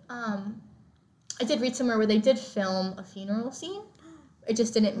did, I did read somewhere where they did film a funeral scene. It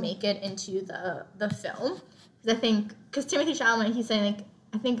just didn't make it into the film. Because Timothée Chalamet, he's saying, like,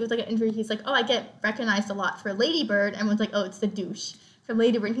 I think it was like an interview, he's like, oh, I get recognized a lot for Lady Bird. Everyone's like, oh, it's the douche from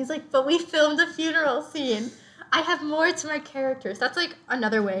Lady Bird. And he's like, but we filmed a funeral scene. I have more to my characters. That's like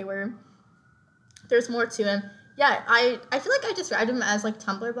another way where there's more to him. Yeah, I feel like I described him as like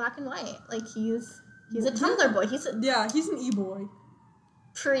Tumblr black and white. Like he's a Tumblr boy. He's an e-boy.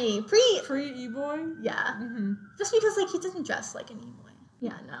 Pre e-boy. Yeah. Mm-hmm. Just because like he doesn't dress like an e-boy.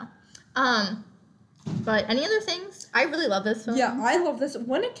 Yeah, no. But any other things? I really love this film. Yeah, I love this.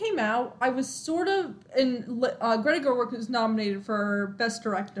 When it came out, I was sort of Greta Gerwig was nominated for Best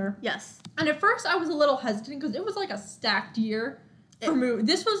Director. Yes. And at first, I was a little hesitant because it was like a stacked year for movie.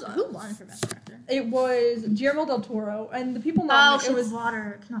 This was who won for Best Director? It was Guillermo del Toro, and the people nominated. It was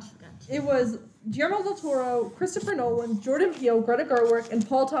water. Cannot forget. It was Guillermo del Toro, Christopher Nolan, Jordan Peele, Greta Gerwig, and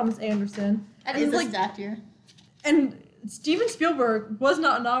Paul Thomas Anderson. And it was like stacked year. And Steven Spielberg was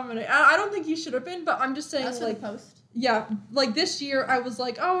not nominated. I don't think he should have been, but I'm just saying, that's like, for the post. Yeah, like this year, I was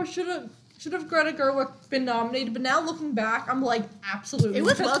like, oh, should have Greta Gerwig been nominated? But now looking back, I'm like, absolutely. It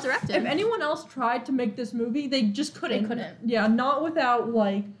was well directed. If anyone else tried to make this movie, they just couldn't. They couldn't. Yeah, not without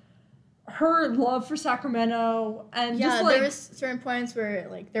like her love for Sacramento and just like there was certain points where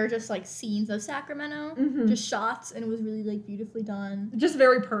like there were just like scenes of Sacramento, just shots, and it was really like beautifulally done. Just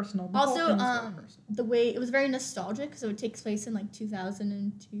very personal. Also, the way it was very nostalgic, so it takes place in like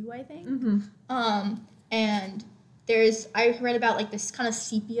 2002, I think. And I read about like this kind of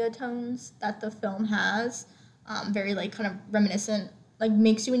sepia tones that the film has, very like kind of reminiscent, like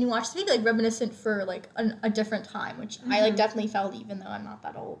makes you when you watch the movie like reminiscent for like a different time, which I like definitely felt even though I'm not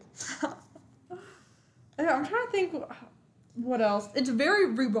that old. I'm trying to think what else. It's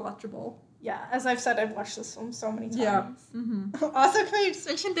very rewatchable. Yeah, as I've said, I've watched this film so many times. Yeah. Also, can I just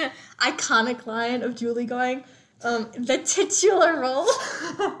mention the iconic line of Julie going, the titular role?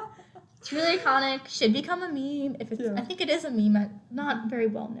 It's really iconic. Should become a meme. I think it is a meme. Not very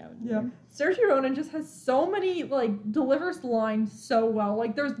well known. Yeah. Saoirse Ronan just has so many, like, delivers lines so well.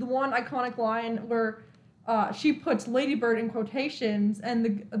 Like, there's the one iconic line where she puts Lady Bird in quotations,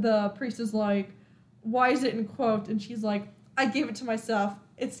 and the priest is like, why is it in quote? And she's like, I gave it to myself.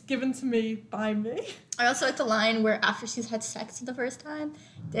 It's given to me by me. I also like the line where after she's had sex for the first time,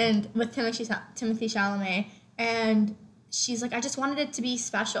 and with Timothée Chalamet, and she's like, I just wanted it to be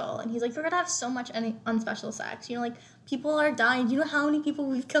special. And he's like, we're going to have so much unspecial sex. You know, like, people are dying. You know how many people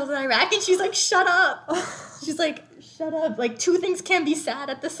we've killed in Iraq? And she's like, shut up. She's like, shut up. Like, two things can be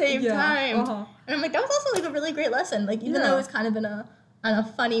sad at the same time. And I'm like, that was also, like, a really great lesson. Like, even though it was kind of in a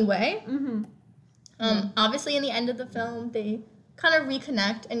funny way. Obviously, in the end of the film, they kind of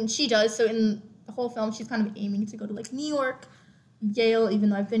reconnect. And she does. So in the whole film, she's kind of aiming to go to, like, New York, Yale, even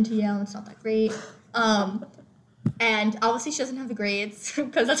though I've been to Yale and it's not that great. And obviously she doesn't have the grades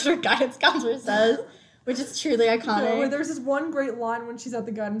because that's what her guidance counselor says, which is truly iconic. Yeah, there's this one great line when she's at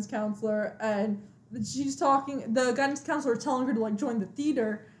the guidance counselor and she's talking, the guidance counselor is telling her to like join the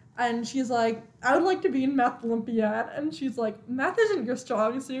theater, and she's like, I would like to be in Math Olympiad, and she's like, math isn't your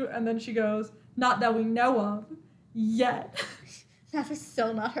strong suit, and then she goes, not that we know of yet. Math is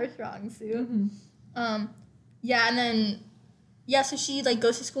still not her strong suit. So she like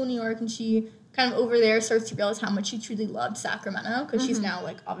goes to school in New York and she kind of over there starts to realize how much she truly loved Sacramento because she's now,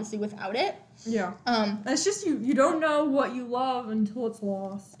 like, obviously without it. Yeah. It's just you don't know what you love until it's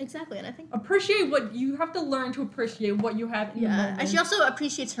lost. Exactly, and I think... You have to learn to appreciate what you have in the moment. And she also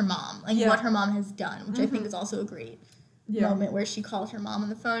appreciates her mom, like, what her mom has done, which I think is also a great moment where she calls her mom on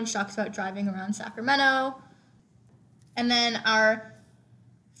the phone. She talks about driving around Sacramento. And then our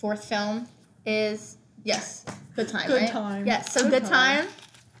fourth film is, Good Time, Good right? Time. Yes, so Good Time.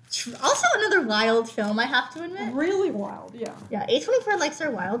 Also another wild film, I have to admit. Really wild, yeah. Yeah, A24 likes their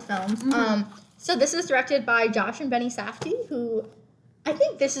wild films. So this is directed by Josh and Benny Safdie, who I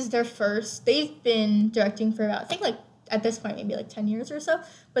think this is their first. They've been directing for about, I think, like, at this point, maybe like 10 years or so.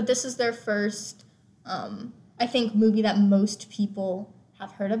 But this is their first, I think, movie that most people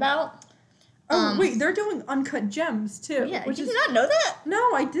have heard about. Wait, they're doing Uncut Gems, too. Yeah, did you not know that?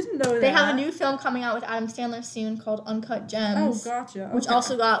 No, I didn't know that. They have a new film coming out with Adam Sandler soon called Uncut Gems. Oh, gotcha. Which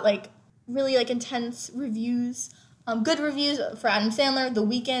also got, like, really, like, intense reviews. Good reviews for Adam Sandler. The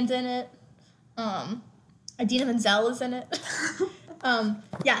Weeknd's in it. Idina Menzel is in it.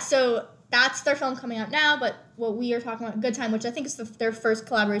 So that's their film coming out now, but what we are talking about, Good Time, which I think is their first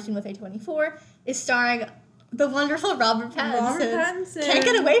collaboration with A24, is starring the wonderful Robert Pattinson. Can't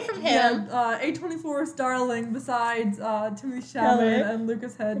get away from him. Yeah, A24's darling besides Timothée Chalamet and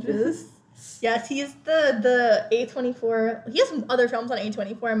Lucas Hedges. Yes, he's the A24. He has some other films on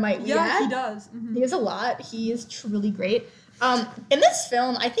A24, might we add. Yeah, he does. Mm-hmm. He has a lot. He is truly great. In this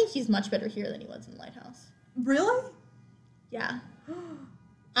film, I think he's much better here than he was in Lighthouse. Really? Yeah.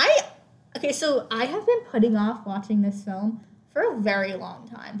 So I have been putting off watching this film for a very long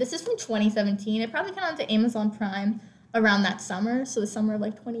time. This is from 2017. It probably came out to Amazon Prime around that summer, so the summer of,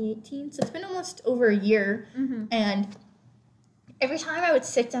 like, 2018. So it's been almost over a year. And every time I would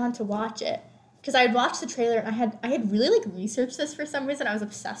sit down to watch it, because I had watched the trailer and I had really, like, researched this for some reason. I was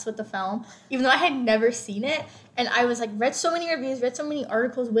obsessed with the film, even though I had never seen it. And I was, like, read so many reviews, read so many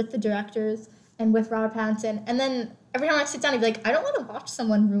articles with the directors and with Robert Pattinson. And then every time I sit down, I'd be like, I don't want to watch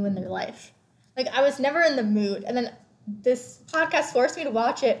someone ruin their life. Like, I was never in the mood. And then this podcast forced me to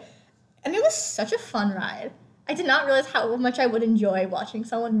watch it, and it was such a fun ride. I did not realize how much I would enjoy watching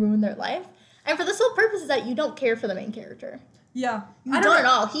someone ruin their life. And for the sole purpose is that you don't care for the main character. Yeah. You don't at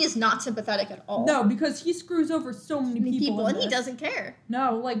all. He is not sympathetic at all. No, because he screws over so many people and he doesn't care.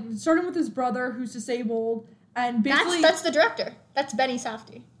 No, like, starting with his brother who's disabled, and basically... That's the director. That's Benny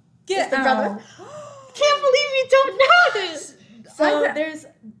Safdie. Get the out. Brother. Can't believe you don't know this! So there's...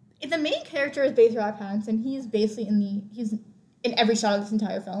 The main character is based on Robert Pattinson. He's basically he's in every shot of this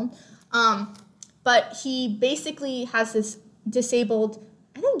entire film. But he basically has this disabled,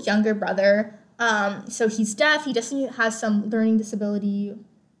 I think, younger brother. So he's deaf. He definitely has some learning disability,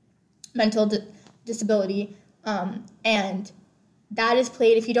 mental disability. And that is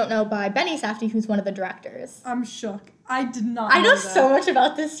played, if you don't know, by Benny Safdie, who's one of the directors. I'm shook. I did not know that. So much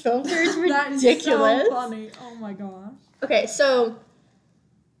about this film. It's ridiculous. That is so funny. Oh my gosh. Okay, so...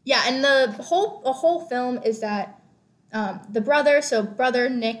 Yeah, and the whole film is that the brother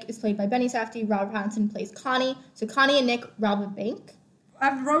Nick is played by Benny Safdie. Robert Pattinson plays Connie. So Connie and Nick rob a bank.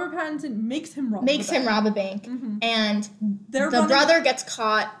 After Robert Pattinson makes him rob a bank. And the brother gets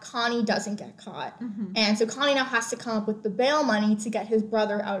caught. Connie doesn't get caught. And so Connie now has to come up with the bail money to get his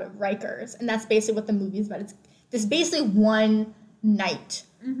brother out of Rikers. And that's basically what the movie is about. It's basically one night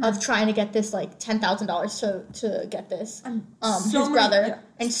of trying to get this, like, $10,000 to get this his brother. Yeah.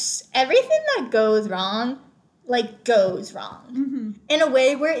 And everything that goes wrong, like, goes wrong in a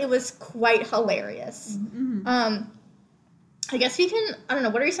way where it was quite hilarious. I guess we can, I don't know,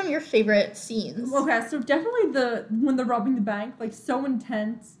 what are some of your favorite scenes? Okay, so definitely when they're robbing the bank, like, so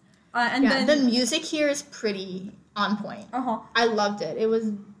intense. Then the music here is pretty on point. I loved it.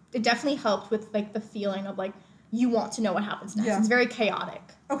 It definitely helped with, like, the feeling of, like, you want to know what happens next. Yeah. It's very chaotic.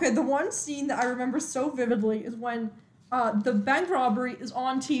 Okay, the one scene that I remember so vividly is when the bank robbery is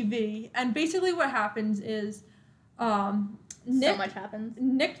on TV, and basically what happens is so much happens.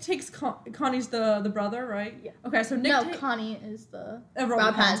 Nick takes Connie's the brother, right? Yeah. Okay, so Nick... Connie is the...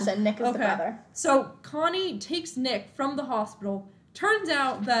 Rob Pattinson. Nick is the brother. So Connie takes Nick from the hospital. Turns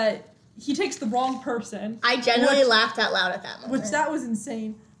out that he takes the wrong person. I genuinely laughed out loud at that moment. Which, that was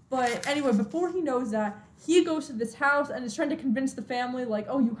insane. But anyway, before he knows that, he goes to this house and is trying to convince the family, like,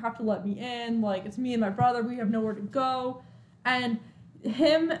 oh, you have to let me in. Like, it's me and my brother. We have nowhere to go. And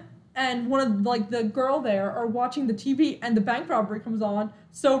him and one of, like, the girl there are watching the TV, and the bank robbery comes on.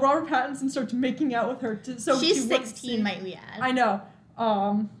 So Robert Pattinson starts making out with her. She's 16, might we add. I know.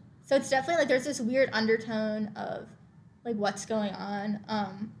 So it's definitely, like, there's this weird undertone of, like, what's going on.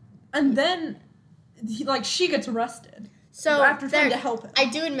 And then, she gets arrested. So after trying to help him. I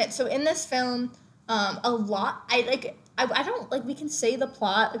do admit, so in this film, a lot, I don't, like, we can say the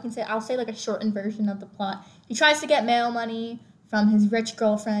plot, I'll say, like, a shortened version of the plot. He tries to get mail money from his rich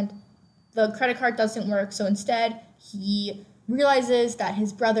girlfriend. The credit card doesn't work, so instead, he realizes that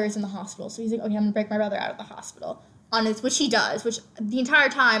his brother is in the hospital. So he's like, okay, I'm gonna break my brother out of the hospital. Which he does, which the entire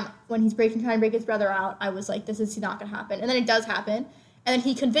time when he's trying to break his brother out, I was like, this is not gonna happen. And then it does happen. And then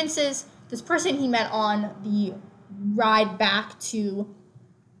he convinces this person he met on the ride back to,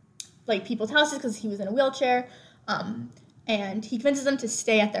 like, people's houses because he was in a wheelchair, and he convinces them to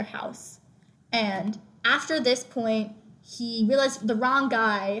stay at their house. And after this point, he realized the wrong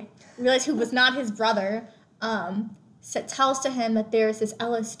guy, who was not his brother, tells to him that there's this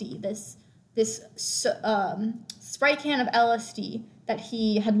LSD, this Sprite can of LSD that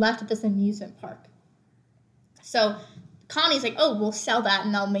he had left at this amusement park. So Connie's like, oh, we'll sell that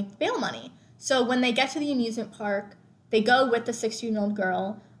and I'll make bail money. So when they get to the amusement park, they go with the 16-year-old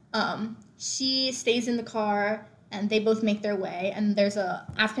girl. She stays in the car, and they both make their way. And there's a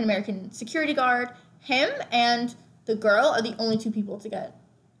African-American security guard. Him and the girl are the only two people to get,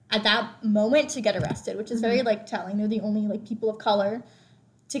 at that moment, to get arrested, which is very, like, telling. They're the only, like, people of color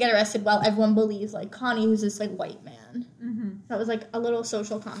to get arrested, while everyone believes, like, Connie, who's this, like, white man. Mm-hmm. That was, like, a little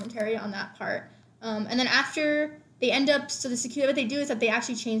social commentary on that part. And then after they end up, so what they do is that they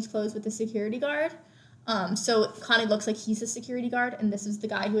actually change clothes with the security guard. So Connie looks like he's a security guard, and this is the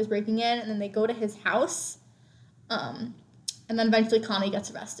guy who was breaking in, and then they go to his house, and then eventually Connie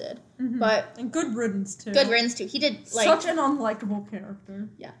gets arrested. Mm-hmm. And good riddance, too. He did, like... Such an unlikable character.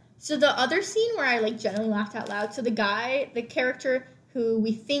 Yeah. So the other scene where I, like, genuinely laughed out loud, so the character who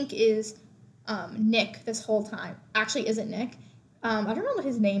we think is Nick this whole time, actually isn't Nick. I don't know what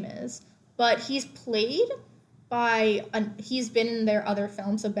his name is, but he's played by... he's been in their other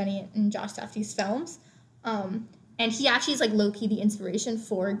films, so Benny and Josh Safdie's films. And he actually is, like, low-key the inspiration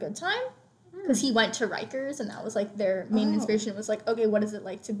for Good Time, because he went to Rikers, and that was, like, their main inspiration was, like, okay, what is it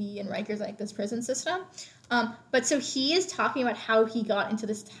like to be in Rikers, like, this prison system? But so he is talking about how he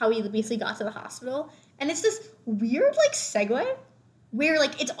basically got to the hospital, and it's this weird, like, segue, where,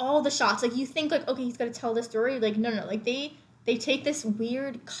 like, it's all the shots. Like, you think, like, okay, he's gonna tell the story. Like, no. Like, they take this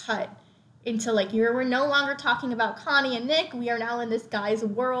weird cut into, like, we're no longer talking about Connie and Nick. We are now in this guy's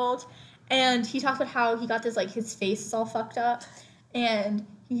world. And he talks about how he got this, like, his face is all fucked up. And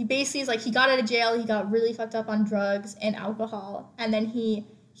he basically is, like, he got out of jail. He got really fucked up on drugs and alcohol. And then he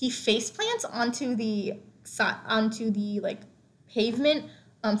face plants onto the like, pavement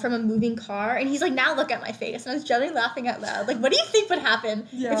from a moving car. And he's like, now look at my face. And I was generally laughing out loud. Like, what do you think would happen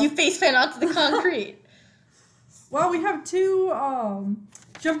if you face plant onto the concrete? Well, we have two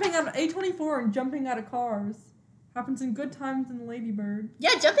jumping out of A24 and jumping out of cars. Happens in Good Times and Lady Bird. Yeah,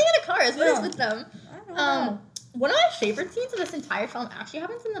 jumping out of cars. What is with them? I don't know. One of my favorite scenes of this entire film actually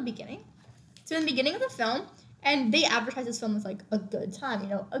happens in the beginning. So in the beginning of the film, and they advertise this film as, like, a good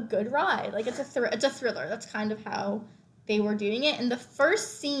time, a good ride. Like, it's a thriller. That's kind of how they were doing it. And the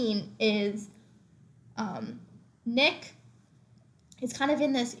first scene is Nick is kind of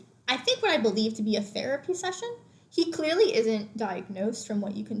in this, I think what I believe to be a therapy session. He clearly isn't diagnosed from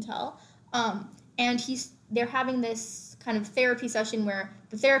what you can tell. And they're having this kind of therapy session where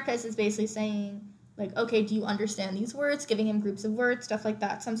the therapist is basically saying, like, okay, do you understand these words? Giving him groups of words, stuff like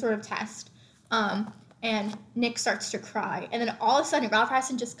that, some sort of test. And Nick starts to cry. And then all of a sudden, Ralph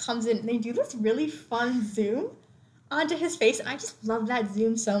Harrison just comes in, and they do this really fun zoom onto his face. And I just love that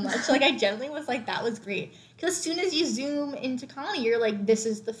zoom so much. Like, I genuinely was like, that was great. Because as soon as you zoom into Connie, you're like, this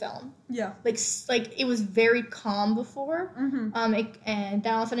is the film. Yeah. Like it was very calm before. Mm-hmm. And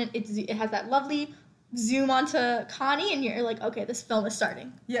then all of a sudden, it has that lovely zoom onto Connie, and you're like, okay, this film is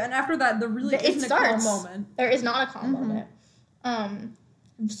starting. Yeah, and after that, there really isn't a calm moment. There is not a calm moment.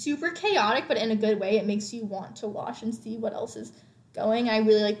 Super chaotic, but in a good way. It makes you want to watch and see what else is going. I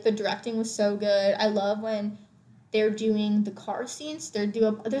really like the directing was so good. I love when they're doing the car scenes.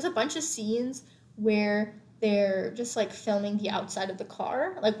 There's a bunch of scenes where they're just, like, filming the outside of the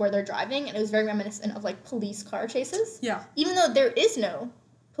car, like, where they're driving, and it was very reminiscent of, like, police car chases. Yeah. Even though there is no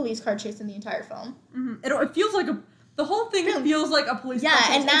police car chase in the entire film. Mm-hmm. It feels like the whole thing feels like a police car chase.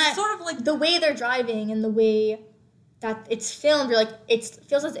 Yeah, and it's sort of like... the way they're driving and the way that it's filmed, you're like, it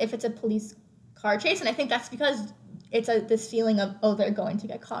feels as if it's a police car chase, and I think that's because it's this feeling of, oh, they're going to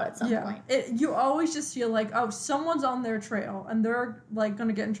get caught at some point. You always just feel like, oh, someone's on their trail, and they're, like, going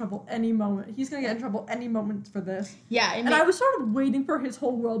to get in trouble any moment. He's going to get in trouble any moment for this. Yeah. And I was sort of waiting for his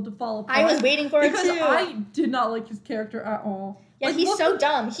whole world to fall apart. I was waiting for it, too. Because I did not like his character at all. Yeah, like, he's so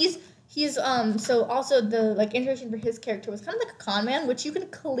dumb. He's so also the, like, introduction for his character was kind of like a con man, which you can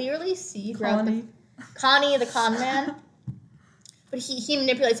clearly see throughout Connie, the con man. but he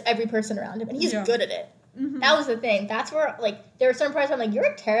manipulates every person around him, and he's good at it. Mm-hmm. That was the thing. That's where, like, there are certain parts where I'm like,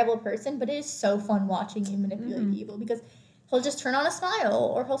 you're a terrible person, but it is so fun watching you manipulate people, because he'll just turn on a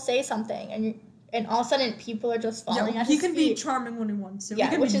smile, or he'll say something, and all of a sudden people are just falling at his feet. He can be charming when he wants to.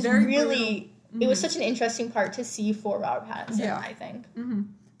 Yeah, which is really, it was such an interesting part to see for Robert Pattinson, I think. Mm-hmm.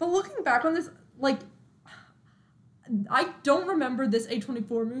 But looking back on this, like, I don't remember this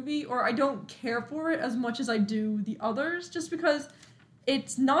A24 movie, or I don't care for it as much as I do the others, just because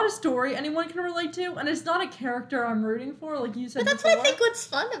it's not a story anyone can relate to, and it's not a character I'm rooting for, like you said. But that's what I think what's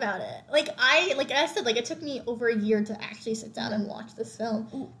fun about it. Like I said, like, it took me over a year to actually sit down and watch this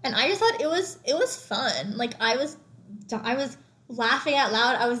film, and I just thought it was fun. Like, I was laughing out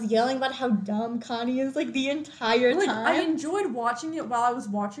loud. I was yelling about how dumb Connie is, like, the entire time. I enjoyed watching it while I was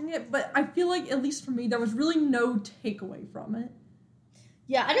watching it, but I feel like, at least for me, there was really no takeaway from it.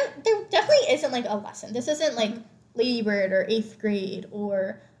 Yeah, there definitely isn't, like, a lesson. This isn't, like, Lady Bird or 8th Grade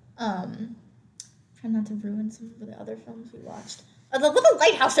or, trying not to ruin some of the other films we watched. The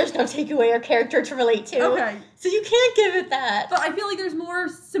Lighthouse, there's no takeaway or character to relate to. Okay. So you can't give it that. But I feel like there's more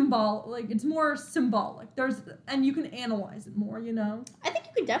it's more symbolic. And you can analyze it more, you know? I think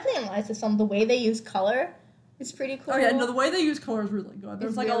you could definitely analyze this film. The way they use color is pretty cool. Oh yeah, no, the way they use color is really good.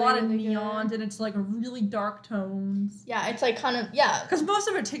 There's, like, really, a lot of neons, and it's, like, really dark tones. Yeah, it's, like, kind of, yeah. Because most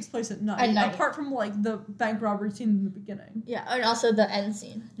of it takes place at night. Apart from, like, the bank robbery scene in the beginning. Yeah, and also the end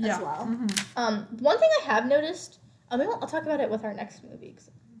scene as well. Mm-hmm. One thing I have noticed, maybe I'll talk about it with our next movie, because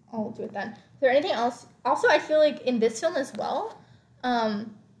I'll do it then. Is there anything else? Also, I feel like in this film as well,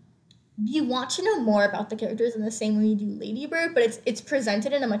 you want to know more about the characters in the same way you do Lady Bird, but it's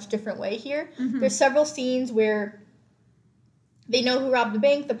presented in a much different way here. Mm-hmm. There's several scenes where they know who robbed the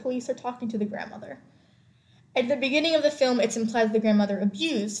bank, the police are talking to the grandmother. At the beginning of the film, it's implied the grandmother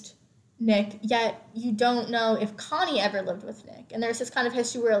abused Nick, yet you don't know if Connie ever lived with Nick. And there's this kind of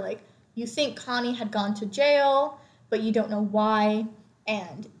history where, like, you think Connie had gone to jail, but you don't know why.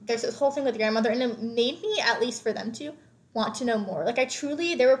 And there's this whole thing with the grandmother, and it made me, at least for them to, want to know more. Like,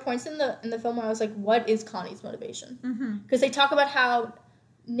 there were points in the film where I was like, what is Connie's motivation? Because they talk about how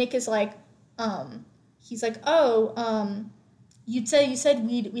Nick is like, he's like, you said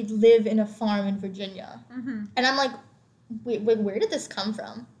we'd live in a farm in Virginia. And I'm like, wait, where did this come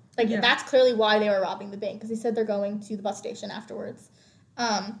from? Like, that's clearly why they were robbing the bank, because they said they're going to the bus station afterwards.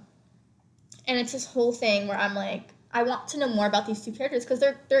 And it's this whole thing where I'm like, I want to know more about these two characters, because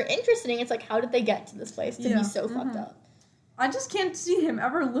they're interesting. It's like, how did they get to this place to be so fucked up? I just can't see him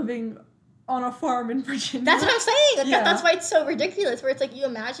ever living on a farm in Virginia. That's what I'm saying. That's why it's so ridiculous, where it's like, you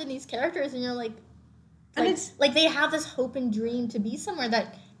imagine these characters and you're like, and it's like they have this hope and dream to be somewhere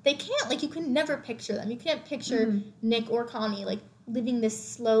that they can't. Like, you can never picture them. You can't picture Nick or Connie, like, living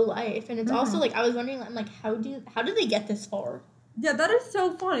this slow life. And it's also like, I was wondering, I'm like, how did they get this far? Yeah, that is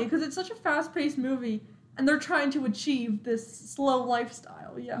so funny, because it's such a fast-paced movie, and they're trying to achieve this slow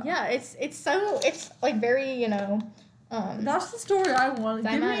lifestyle. Yeah, it's like very, you know. That's the story I want.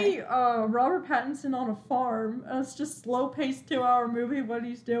 Give me Robert Pattinson on a farm, and it's just slow-paced 2-hour movie. What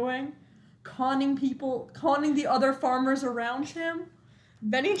he's doing, conning the other farmers around him.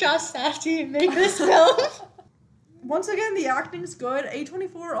 Benny Josh Safdie make this film. Once again, the acting's good.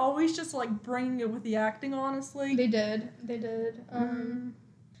 A24 always just, like, bringing it with the acting. Honestly, they did.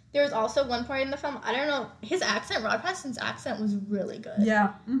 There was also one point in the film, I don't know, his accent, Robert Pattinson's accent was really good.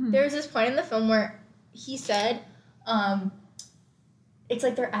 Yeah. There was this point in the film where he said, it's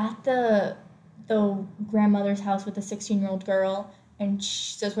like they're at the grandmother's house with the 16-year-old girl, and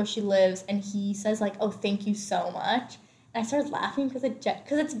she says where she lives, and he says, like, oh, thank you so much. And I started laughing because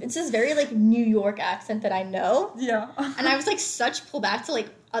it's this very, like, New York accent that I know. Yeah. And I was, like, such pullback to, like,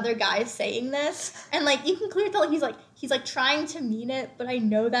 other guys saying this. And, like, you can clearly tell he's trying to mean it, but I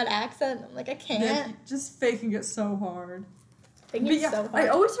know that accent. I'm like, I can't. Yeah, just faking it so hard. So hard. I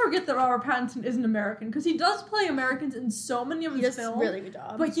always forget that Robert Pattinson isn't American, because he does play Americans in so many of his films. He does a really good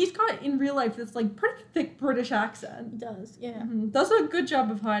job. But he's got, in real life, this, like, pretty thick British accent. He does, yeah. Does a good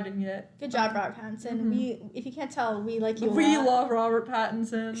job of hiding it. Good job, Robert Pattinson. If you can't tell, we like you a lot. We love Robert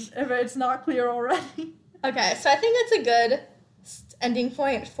Pattinson, if it's not clear already. Okay, so I think that's a good ending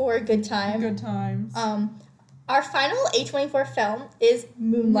point for Good Time. Good Times. Our final A24 film is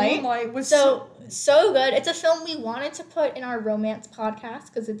Moonlight. Moonlight was so good. It's a film we wanted to put in our romance podcast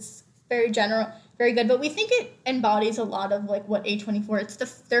because it's very general, very good. But we think it embodies a lot of, like, what A24. It's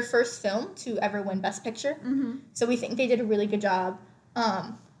their first film to ever win Best Picture. So we think they did a really good job.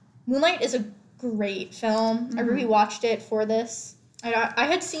 Moonlight is a great film. I rewatched it for this. I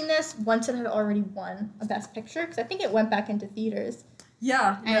had seen this once it had already won a Best Picture, because I think it went back into theaters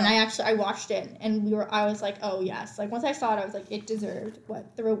Yeah. And I watched it, and I was like, oh yes, like once I saw it, I was like, it deserved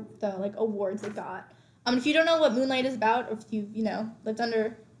what the like awards it got. If you don't know what Moonlight is about, or if you lived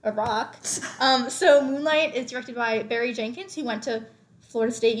under a rock, so Moonlight is directed by Barry Jenkins, who went to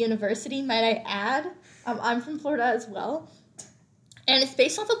Florida State University, might I add. I'm from Florida as well, and it's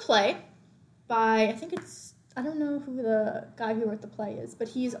based off a play by I don't know who the guy who wrote the play is, but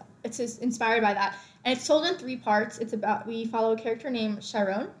it's inspired by that. And it's told in 3 parts. We follow a character named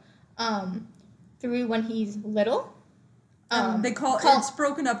Chiron, through when he's little. It's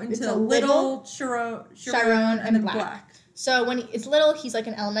broken up into little, Chiron, and then Black. So when he's little, he's like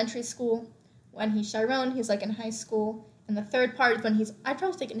in elementary school. When he's Chiron, he's like in high school. And the 3rd part is when I'd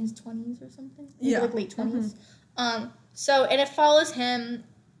probably think in his 20s or something. Maybe like late 20s. And it follows him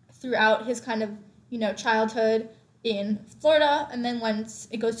throughout his kind of, childhood in Florida, and then once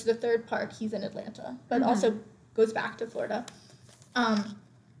it goes to the 3rd part, he's in Atlanta, but also goes back to Florida.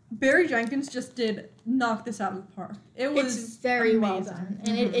 Barry Jenkins just did knock this out of the park. It's very amazing. well done,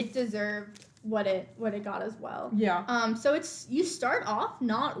 and it deserved what it got as well. Yeah. So you start off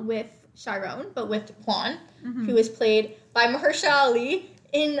not with Chiron, but with Juan, who is played by Mahershala Ali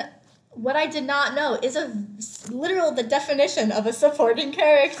in what I did not know is the definition of a supporting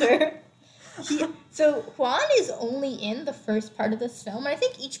character. So Juan is only in the first part of this film, and I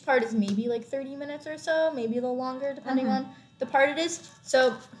think each part is maybe like 30 minutes or so, maybe a little longer, depending on the part it is.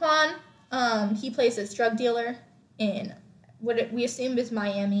 So Juan, he plays this drug dealer in what we assume is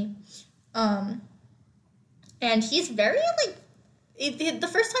Miami, and he's very the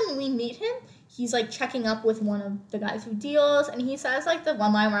first time we meet him, he's like checking up with one of the guys who deals, and he says like the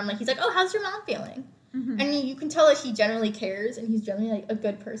one line where he's like, "Oh, how's your mom feeling?" And you can tell that he generally cares, and he's generally like a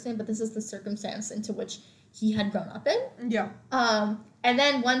good person, but this is the circumstance into which he had grown up in. Yeah. And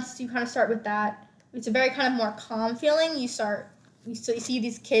then once you kind of start with that, it's a very kind of more calm feeling. You see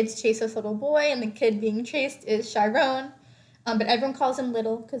these kids chase this little boy, and the kid being chased is Chiron. But everyone calls him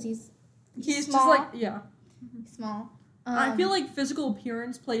little because he's small. Just He's small. I feel like physical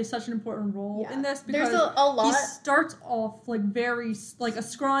appearance plays such an important role in this because there's a lot. He starts off like very like a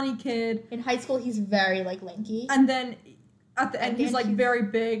scrawny kid. In high school, he's very like lanky, and then at the end, he's like very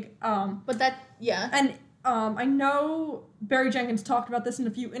big. And I know Barry Jenkins talked about this in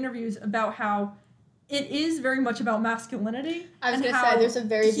a few interviews about how it is very much about masculinity. I was gonna say there's a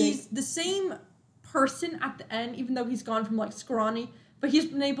very he's the same person at the end, even though he's gone from like scrawny, but he's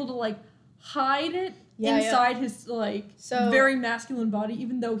been able to like hide it inside his very masculine body,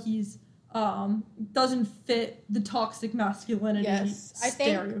 even though he's doesn't fit the toxic masculinity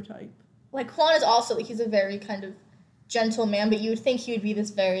stereotype. Like Juan is also he's a very kind of gentle man, but you would think he would be this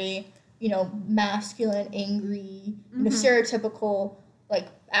very masculine, angry, stereotypical like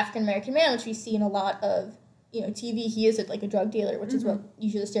African American man, which we see in a lot of TV. He is like a drug dealer, which is what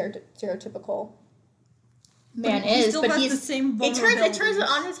usually the stereotypical man is, but he's the same. It turns it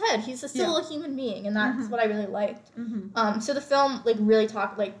on his head. He's still a human being, and that's what I really liked. So the film really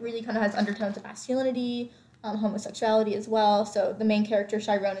kind of has undertones of masculinity, homosexuality as well. So the main character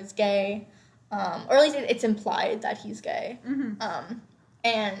Chiron is gay, or at least it's implied that he's gay,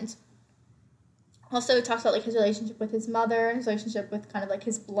 and also it talks about like his relationship with his mother, his relationship with kind of like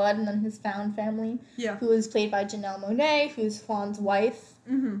his blood, and then his found family, who is played by Janelle Monáe, who's Juan's wife,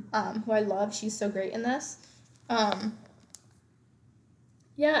 who I love. She's so great in this. And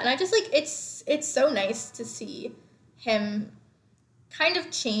I just it's so nice to see him kind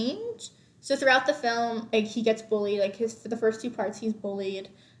of change. So throughout the film, like he gets bullied. For the first 2 parts, he's bullied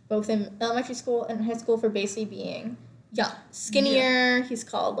both in elementary school and high school for basically being skinnier. Yeah. He's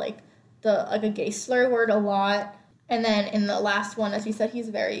called a gay slur word a lot. And then in the last one, as we said, he's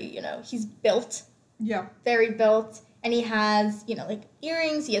very he's built. Yeah. Very built, and he has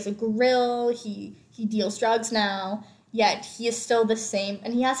earrings. He has a grill. He deals drugs now, yet he is still the same,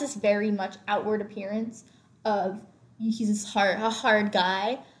 and he has this very much outward appearance of he's a hard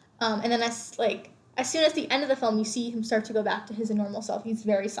guy. And then as soon as the end of the film, you see him start to go back to his normal self. He's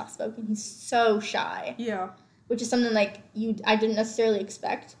very soft spoken. He's so shy. Yeah, which is something I didn't necessarily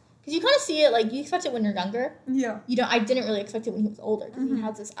expect, because you kind of see it you expect it when you're younger. Yeah, I didn't really expect it when he was older, because he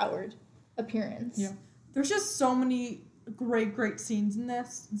has this outward appearance. Yeah, there's just so many great scenes in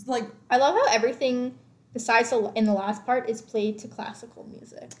this. It's I love how everything besides in the last part is played to classical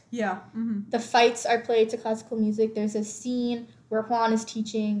music. Yeah. The fights are played to classical music. There's a scene where Juan is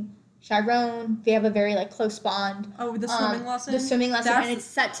teaching Chiron. They have a very close bond. Oh, the swimming lesson. The swimming lesson, and it's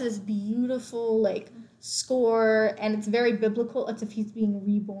set to this beautiful score, and it's very biblical. It's if he's being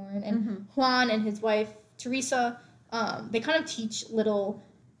reborn, and Juan and his wife Teresa, they kind of teach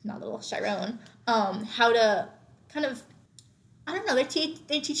Chiron, how to kind of I don't know,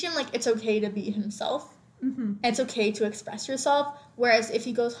 they teach him, like, it's okay to be himself. Mm-hmm. And it's okay to express yourself. Whereas if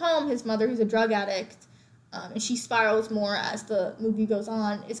he goes home, his mother, who's a drug addict, and she spirals more as the movie goes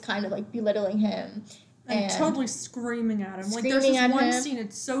on, is kind of, like, belittling him. And totally screaming at him. Like, Screaming there's this at one him. scene,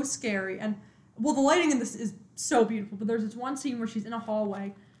 it's so scary. And, well, the lighting in this is so beautiful. But there's this one scene where she's in a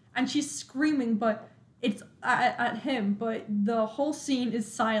hallway, and she's screaming, but it's at him. But the whole scene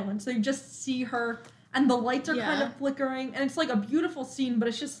is silent. So you just see her, and the lights are kind of flickering. And it's, like, a beautiful scene, but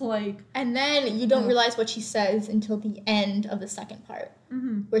it's just, like... And then you don't realize what she says until the end of the second part.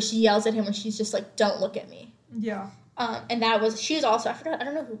 Mm-hmm. Where she yells at him, where she's just like, don't look at me. Yeah. And she's also, I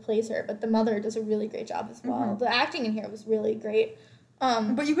don't know who plays her, but the mother does a really great job as well. Mm-hmm. The acting in here was really great.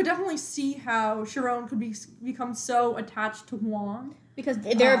 But you could definitely see how Sharon could become so attached to Juan. Because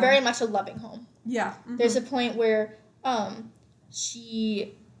they're very much a loving home. Yeah. Mm-hmm. There's a point where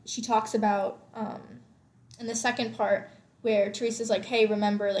she talks about, in the second part, where Teresa's like, hey,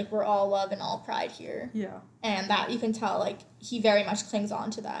 remember, like, we're all love and all pride here. Yeah. And that, you can tell, like, he very much clings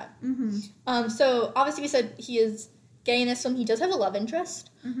on to that. Mm-hmm. So, obviously, we said he is gay in this one. He does have a love interest.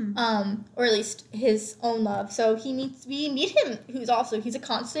 Mm-hmm. Or at least his own love. So, we meet him, he's a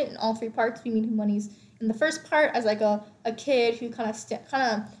constant in all three parts. We meet him when he's in the first part as, like, a kid who kind of,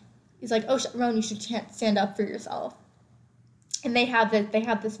 he's like, oh, Sharon, you should stand up for yourself. And they have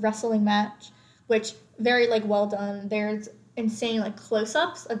this wrestling match, which, very, like, well done. There's insane, like,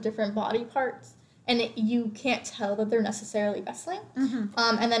 close-ups of different body parts. And you can't tell that they're necessarily wrestling. Mm-hmm.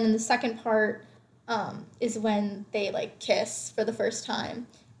 And then in the second part is when they, like, kiss for the first time.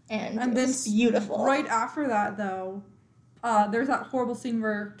 And it's beautiful. Right after that, though, there's that horrible scene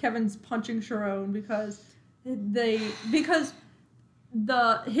where Kevin's punching Sharon because his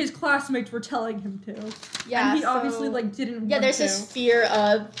classmates were telling him to. Yeah, and he obviously, like, didn't want to. Yeah, there's this fear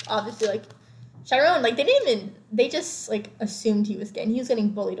of, obviously, like, Sharon, like, they just, like, assumed he was gay, and he was getting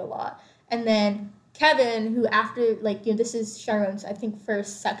bullied a lot. And then Kevin, who after, like, this is Sharon's, I think,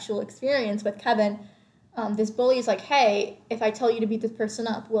 first sexual experience with Kevin, this bully is like, hey, if I tell you to beat this person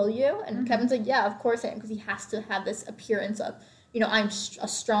up, will you? And Kevin's like, yeah, of course I am, because he has to have this appearance of, I'm a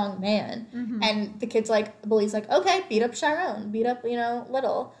strong man. Mm-hmm. And the the bully's like, okay, beat up Sharon, beat up,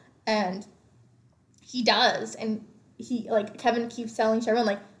 Little. And he does, and Kevin keeps telling Sharon,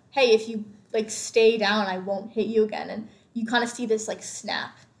 like, hey, if you, like, stay down, I won't hit you again. And you kind of see this, like,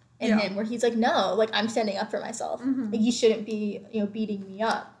 snap in him where he's like, no, like, I'm standing up for myself. Mm-hmm. Like, you shouldn't be, beating me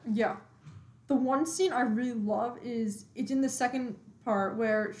up. Yeah. The one scene I really love it's in the second part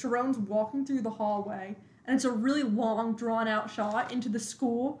where Sharon's walking through the hallway, and it's a really long, drawn-out shot into the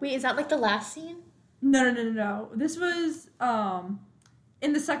school. Wait, is that, like, the last scene? No. This was,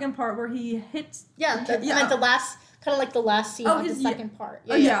 in the second part where he hits... Yeah, the last... Kind of like the last scene of the second part.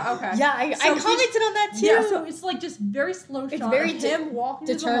 Okay. Yeah, I commented on that too. Yeah, so it's like just very slow shot. It's very of him walking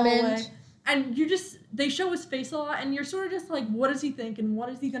determined. Through the hallway, and they show his face a lot, and you're sort of just like, what does he think, and what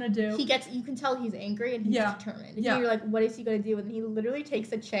is he gonna do? You can tell he's angry and he's determined. And you're like, what is he gonna do? And he literally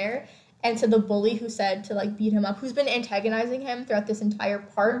takes a chair, and to the bully who said to, like, beat him up, who's been antagonizing him throughout this entire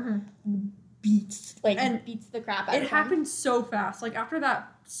part, beats the crap out of him. It happened so fast. Like, after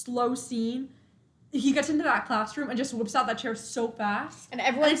that slow scene, he gets into that classroom and just whips out that chair so fast. And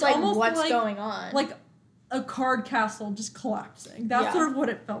everyone's like, what's going on? Like a card castle just collapsing. That's sort of what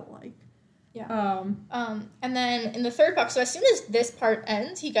it felt like. Yeah. And then in the third part, so as soon as this part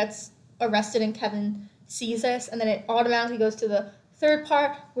ends, he gets arrested and Kevin sees this, and then it automatically goes to the third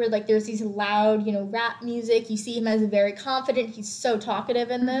part where, like, there's these loud, rap music. You see him as very confident. He's so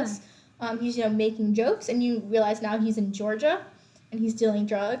talkative in this. He's, making jokes, and you realize now he's in Georgia and he's dealing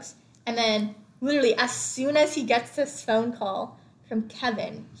drugs. And then literally, as soon as he gets this phone call from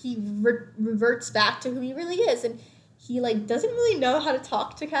Kevin, he reverts back to who he really is. And he, like, doesn't really know how to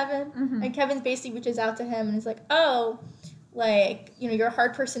talk to Kevin. Mm-hmm. And Kevin basically reaches out to him and is like, oh, like, you're a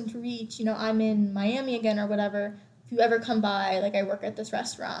hard person to reach. I'm in Miami again or whatever. If you ever come by, like, I work at this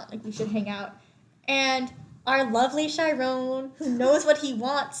restaurant. Like, we should hang out. And our lovely Sharon, who knows what he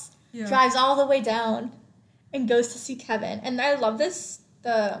wants, drives all the way down and goes to see Kevin. And I love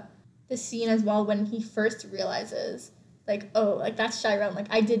the scene as well when he first realizes, like, oh, like, that's Sharon. Like,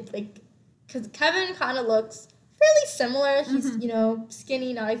 I did, like, because Kevin kind of looks fairly similar. He's,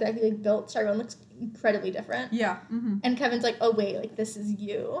 skinny, not exactly, like, built. Sharon looks incredibly different. Yeah. Mm-hmm. And Kevin's like, oh, wait, like, this is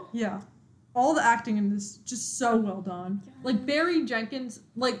you. Yeah. All the acting in this just so well done. Yeah. Like, Barry Jenkins,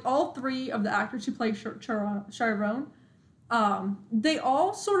 like, all three of the actors who play Sharon, they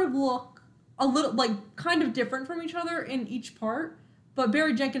all sort of look a little, like, kind of different from each other in each part. But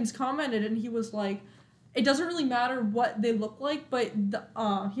Barry Jenkins commented, and he was like, it doesn't really matter what they look like, but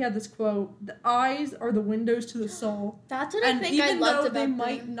he had this quote: "The eyes are the windows to the soul." That's what I think I loved about them. And even though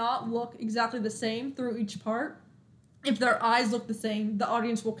they might not look exactly the same through each part, if their eyes look the same, the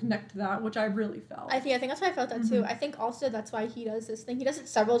audience will connect to that, which I really felt. I think that's why I felt that too. I think also that's why he does this thing. He does it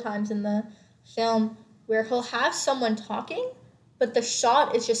several times in the film where he'll have someone talking, but the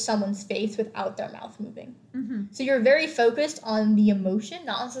shot is just someone's face without their mouth moving. So you're very focused on the emotion,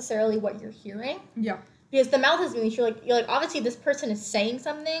 not necessarily what you're hearing. Yeah. Because the mouth is moving. You're like obviously this person is saying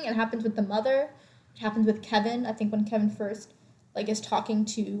something, and it happens with the mother. It happens with Kevin. I think when Kevin first is talking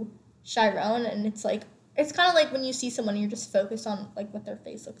to Chiron, and it's kind of like when you see someone and you're just focused on what their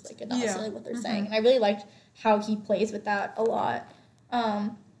face looks like and not necessarily what they're saying. And I really liked how he plays with that a lot.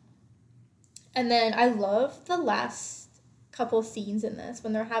 And then I love the last couple scenes in this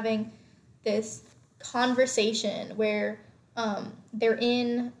when they're having this conversation where they're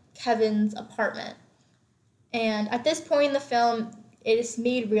in Kevin's apartment. And at this point in the film, it is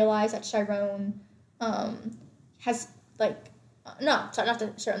made realize that Chiron has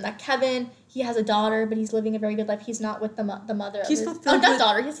that Kevin, he has a daughter, but he's living a very good life. He's not with the mother. He's fulfilled. Not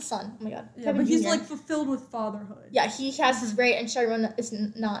daughter. He has a son. Oh my god. Yeah, Kevin but he's Jr. fulfilled with fatherhood. Yeah, he has this great, and Chiron is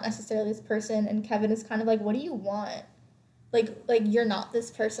not necessarily this person, and Kevin is kind of what do you want? You're not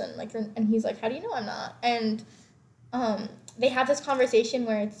this person. And he's like, how do you know I'm not? And they have this conversation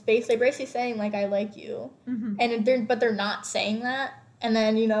where it's basically saying I like you, and they're not saying that. And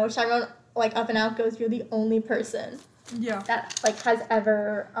then Chiron up and out goes, you're the only person. Yeah. That has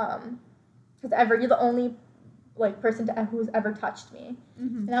ever you're the only person who's ever touched me.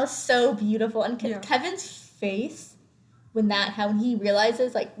 And that was so beautiful. And Kevin's face when he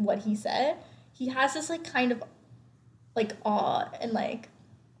realizes what he said, he has this kind of awe and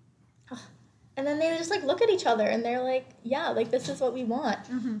and then they just look at each other and they're yeah, this is what we want.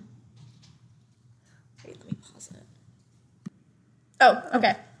 Wait, let me pause it. Oh,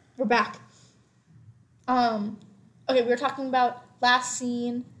 okay. We're back. Okay, we were talking about last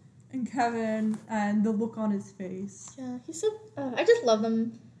scene. And Kevin and the look on his face. Yeah, he's so... I just love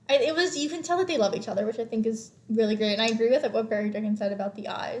them. You can tell that they love each other, which I think is really great. And I agree with what Barry Jenkins said about the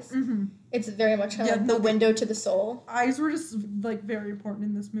eyes. It's very much the window to the soul. Eyes were just, very important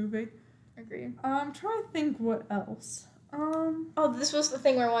in this movie. Agreed. I'm trying to think what else. This was the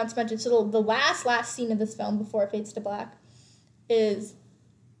thing where I wanted to mention. So the last scene of this film before it fades to black is...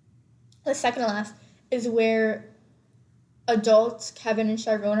 The second to last is where adults Kevin and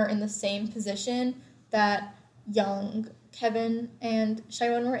Chiron are in the same position that young Kevin and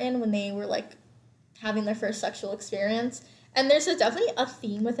Chiron were in when they were having their first sexual experience. And there's definitely a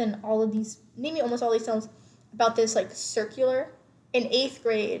theme within all of these, maybe almost all these films, about this circular. In 8th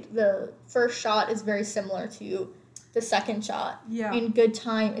grade, the first shot is very similar to the second shot. Yeah. In Good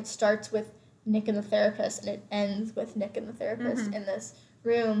Time, it starts with Nick and the therapist, and it ends with Nick and the therapist in this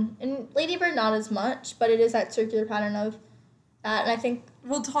room. In Lady Bird, not as much, but it is that circular pattern of that. And I think...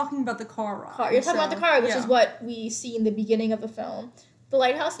 Well, talking about the car ride. You're talking about the car ride, which is what we see in the beginning of the film. The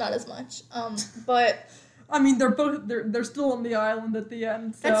lighthouse, not as much. But... I mean, they're still on the island at the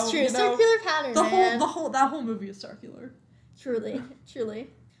end. So, that's true. Circular pattern, that whole movie is circular. Truly.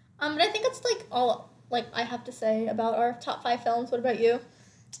 But I think that's all I have to say about our top 5 films. What about you?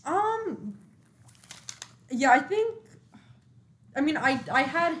 Yeah, I think... I mean, I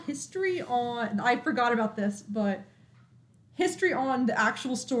had history on... I forgot about this, but... History on the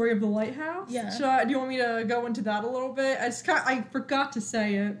actual story of the lighthouse. Yeah. Do you want me to go into that a little bit? I forgot to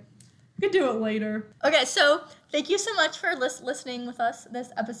say it. We could do it later. Okay, so thank you so much for listening with us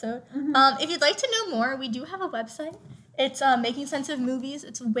this episode. If you'd like to know more, we do have a website. It's Making Sense of Movies.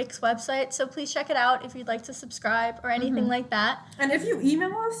 It's Wix website, so please check it out if you'd like to subscribe or anything like that. And if you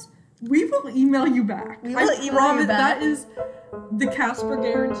email us, we will email you back. We will email you back. That is the Casper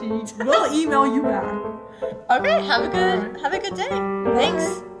guarantee. We'll email you back. Okay, have a good day.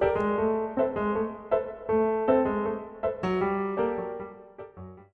 Thanks.